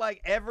feel like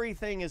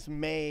everything is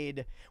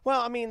made. Well,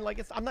 I mean,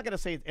 like I'm not gonna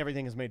say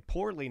everything is made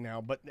poorly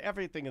now, but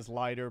everything is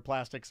lighter.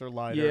 Plastics are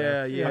lighter.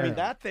 Yeah, yeah. I mean,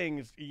 that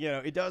thing's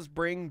it does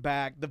bring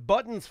back the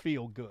buttons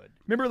feel good.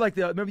 Remember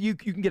you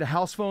can get a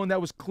house phone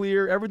that was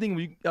clear. Everything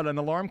you got an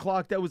alarm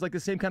clock that was like the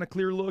same kind of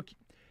clear look.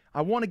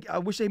 I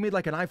wish they made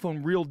like an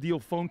iPhone real deal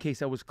phone case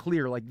that was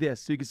clear like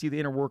this, so you could see the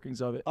inner workings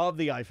of it. Of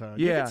the iPhone.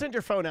 You Yeah. can send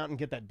your phone out and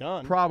get that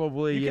done.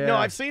 Probably, You yeah. can, no,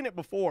 I've seen it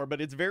before,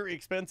 but it's very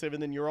expensive,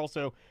 and then you're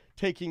also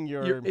taking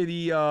you're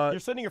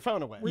sending your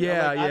phone away.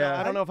 Yeah, I don't- yeah.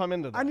 I don't know if I'm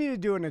into that. I need to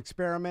do an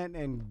experiment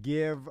and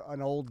give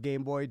an old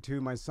Game Boy to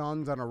my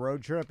sons on a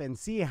road trip and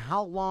see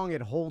how long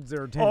it holds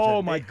their attention.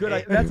 Oh my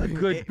good, that's a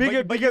good. but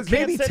you because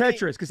can't maybe set any-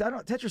 Tetris, because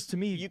Tetris to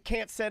me. You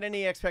can't set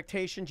any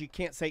expectations. You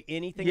can't say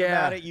anything Yeah,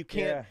 about it. You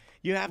can't. yeah.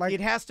 You have. Like- it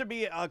has to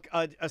be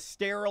a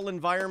sterile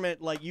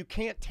environment. Like you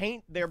can't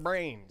taint their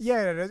brains.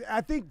 Yeah, it is.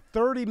 I think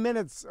 30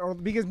 minutes, or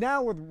because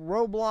now with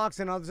Roblox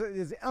and others,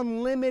 it's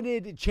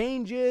unlimited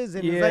changes,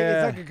 and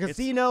Yeah. it's like a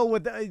casino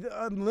with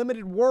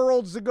unlimited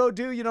worlds to go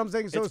to. You know what I'm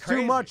saying? So It's it's too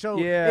crazy. much, so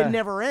Yeah. it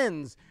never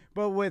ends.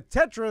 But with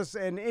Tetris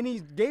and any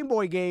Game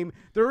Boy game,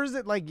 there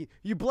isn't like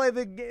you play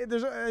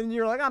and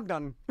you're like, I'm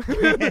done,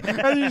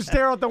 and you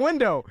stare out the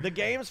window. The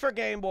games for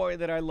Game Boy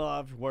that I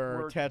loved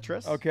were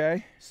Tetris,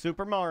 Okay,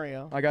 Super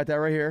Mario, I got that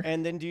right here.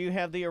 and then do you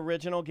have the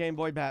original Game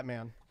Boy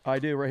Batman? I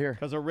do right here.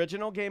 Because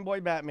original Game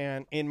Boy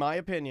Batman, in my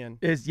opinion,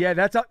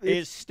 That's up.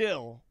 is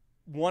still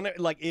one.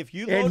 Like if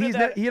you And loaded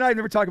that, he and I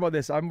never talked about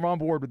this. I'm on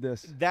board with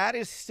this. that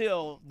is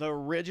still the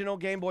original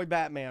Game Boy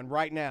Batman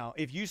right now.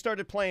 If you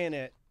started playing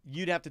it,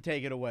 you'd have to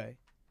take it away.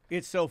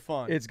 It's so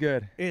fun. It's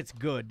good. It's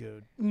good,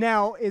 dude.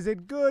 Now, is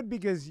it good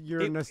because you're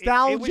It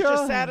nostalgia? was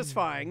just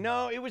satisfying.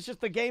 No, it was just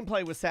the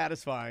gameplay was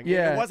satisfying.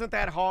 Yeah. It wasn't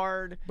that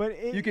hard. But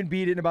it, You can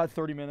beat it in about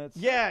 30 minutes.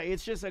 Yeah,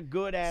 it's just a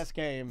good ass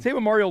game. Same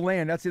with Mario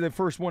Land. That's the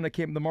first one that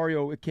came. The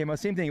Mario it came out.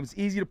 Same thing. It was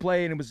easy to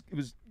play and it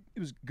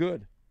was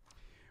good.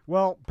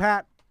 well,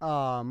 Pat,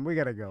 we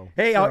gotta go.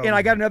 Hey, So- and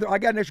I got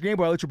an extra Game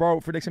Boy. I'll let you borrow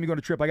it for next time you go on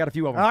a trip. I got a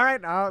few of them. All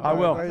right, I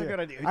will. That's a good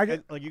idea. I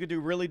get- Like you could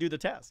really do the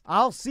test.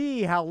 I'll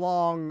see how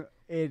long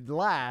it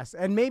lasts,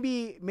 and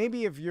maybe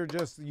if you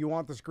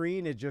want the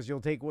screen, it's just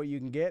you'll take what you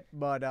can get.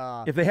 But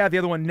If they have the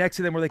other one next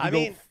to them where they can I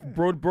mean,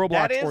 go Roblox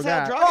That is or how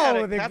that. drug Oh,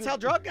 addicts. they- That's how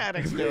drug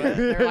addicts do it.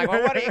 They're like,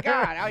 "Well, what do you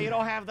got? Oh, you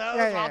don't have those?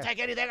 Yeah, I'll yeah. take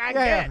anything I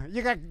yeah, can get."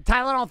 you got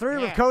Tylenol 3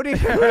 with Yeah. codeine.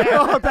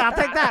 I'll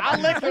take that. I'll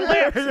lick your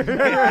lips.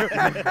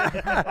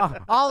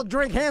 I'll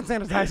drink hand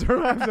sanitizer.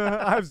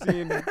 I've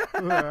seen it.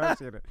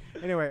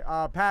 Anyway,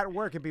 Pat,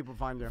 where can people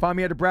find you? Find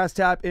me at the Brass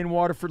Tap in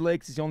Waterford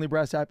Lakes. It's the only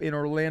Brass Tap in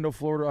Orlando,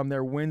 Florida. I'm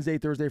there Wednesday,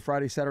 Thursday,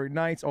 Friday, Saturday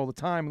nights all the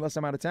time, unless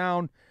I'm out of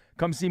town.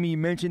 Come see me. You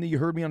mentioned that you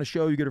heard me on a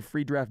show. You get a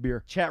free draft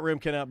beer. Chat room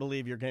cannot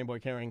believe your Game Boy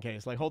carrying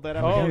case. Like, hold that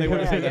up Oh, again. They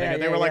wouldn't yeah, say that yeah, again.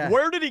 They yeah, were like, yeah.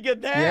 "Where did he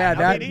get that?" Yeah, I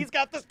that- mean, he's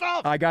got the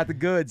stuff. I got the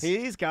goods.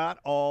 He's got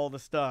all the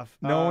stuff.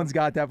 No one's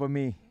got that but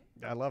me.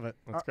 I love it.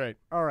 That's great.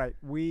 All right,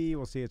 we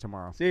will see you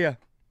tomorrow. See ya.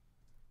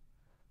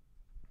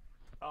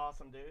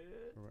 Awesome, dude.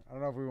 I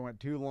don't know if we went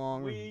too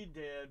long. We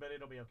did, but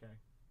it'll be okay.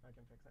 I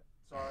can fix it.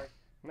 Sorry.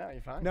 No,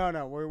 you're fine.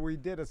 No, we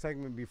did a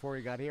segment before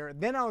he got here.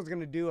 Then I was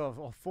gonna do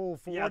a full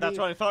 40. Yeah, that's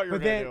what I thought you were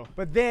but gonna then, do.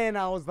 But then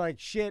I was like,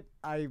 shit.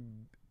 I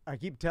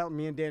keep telling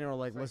me and Daniel are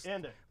like,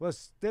 End it. let's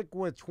stick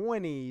with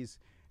 20s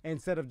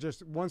instead of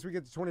just once we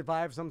get to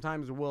 25.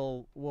 Sometimes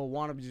we'll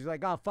want to be just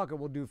like, oh fuck it,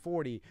 we'll do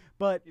 40.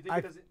 But You think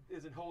it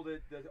doesn't hold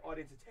the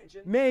audience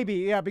attention? maybe,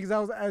 yeah,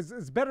 because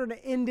it's better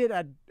to end it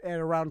at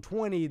around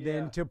 20 Yeah.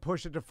 than to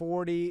push it to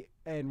 40.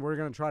 And we're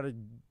gonna try to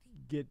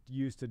get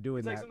used to doing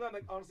It's like that. sometimes,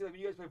 like honestly, like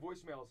when you guys play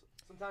voicemails,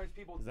 sometimes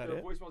people Is that their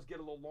it? voicemails get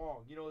a little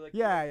long. You know, like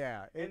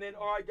Yeah. And then,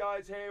 all right,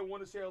 guys, hey, I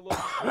want to say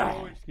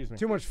hello. Excuse me.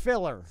 Too much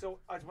filler. So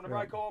whenever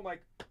I call, I'm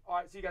like, all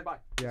right, see you guys, bye.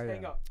 Yeah, Just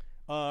hang yeah. up.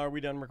 Are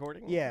we done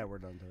recording? Yeah, we're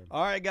done today.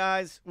 All right,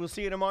 guys. We'll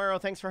see you tomorrow.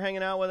 Thanks for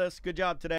hanging out with us. Good job today.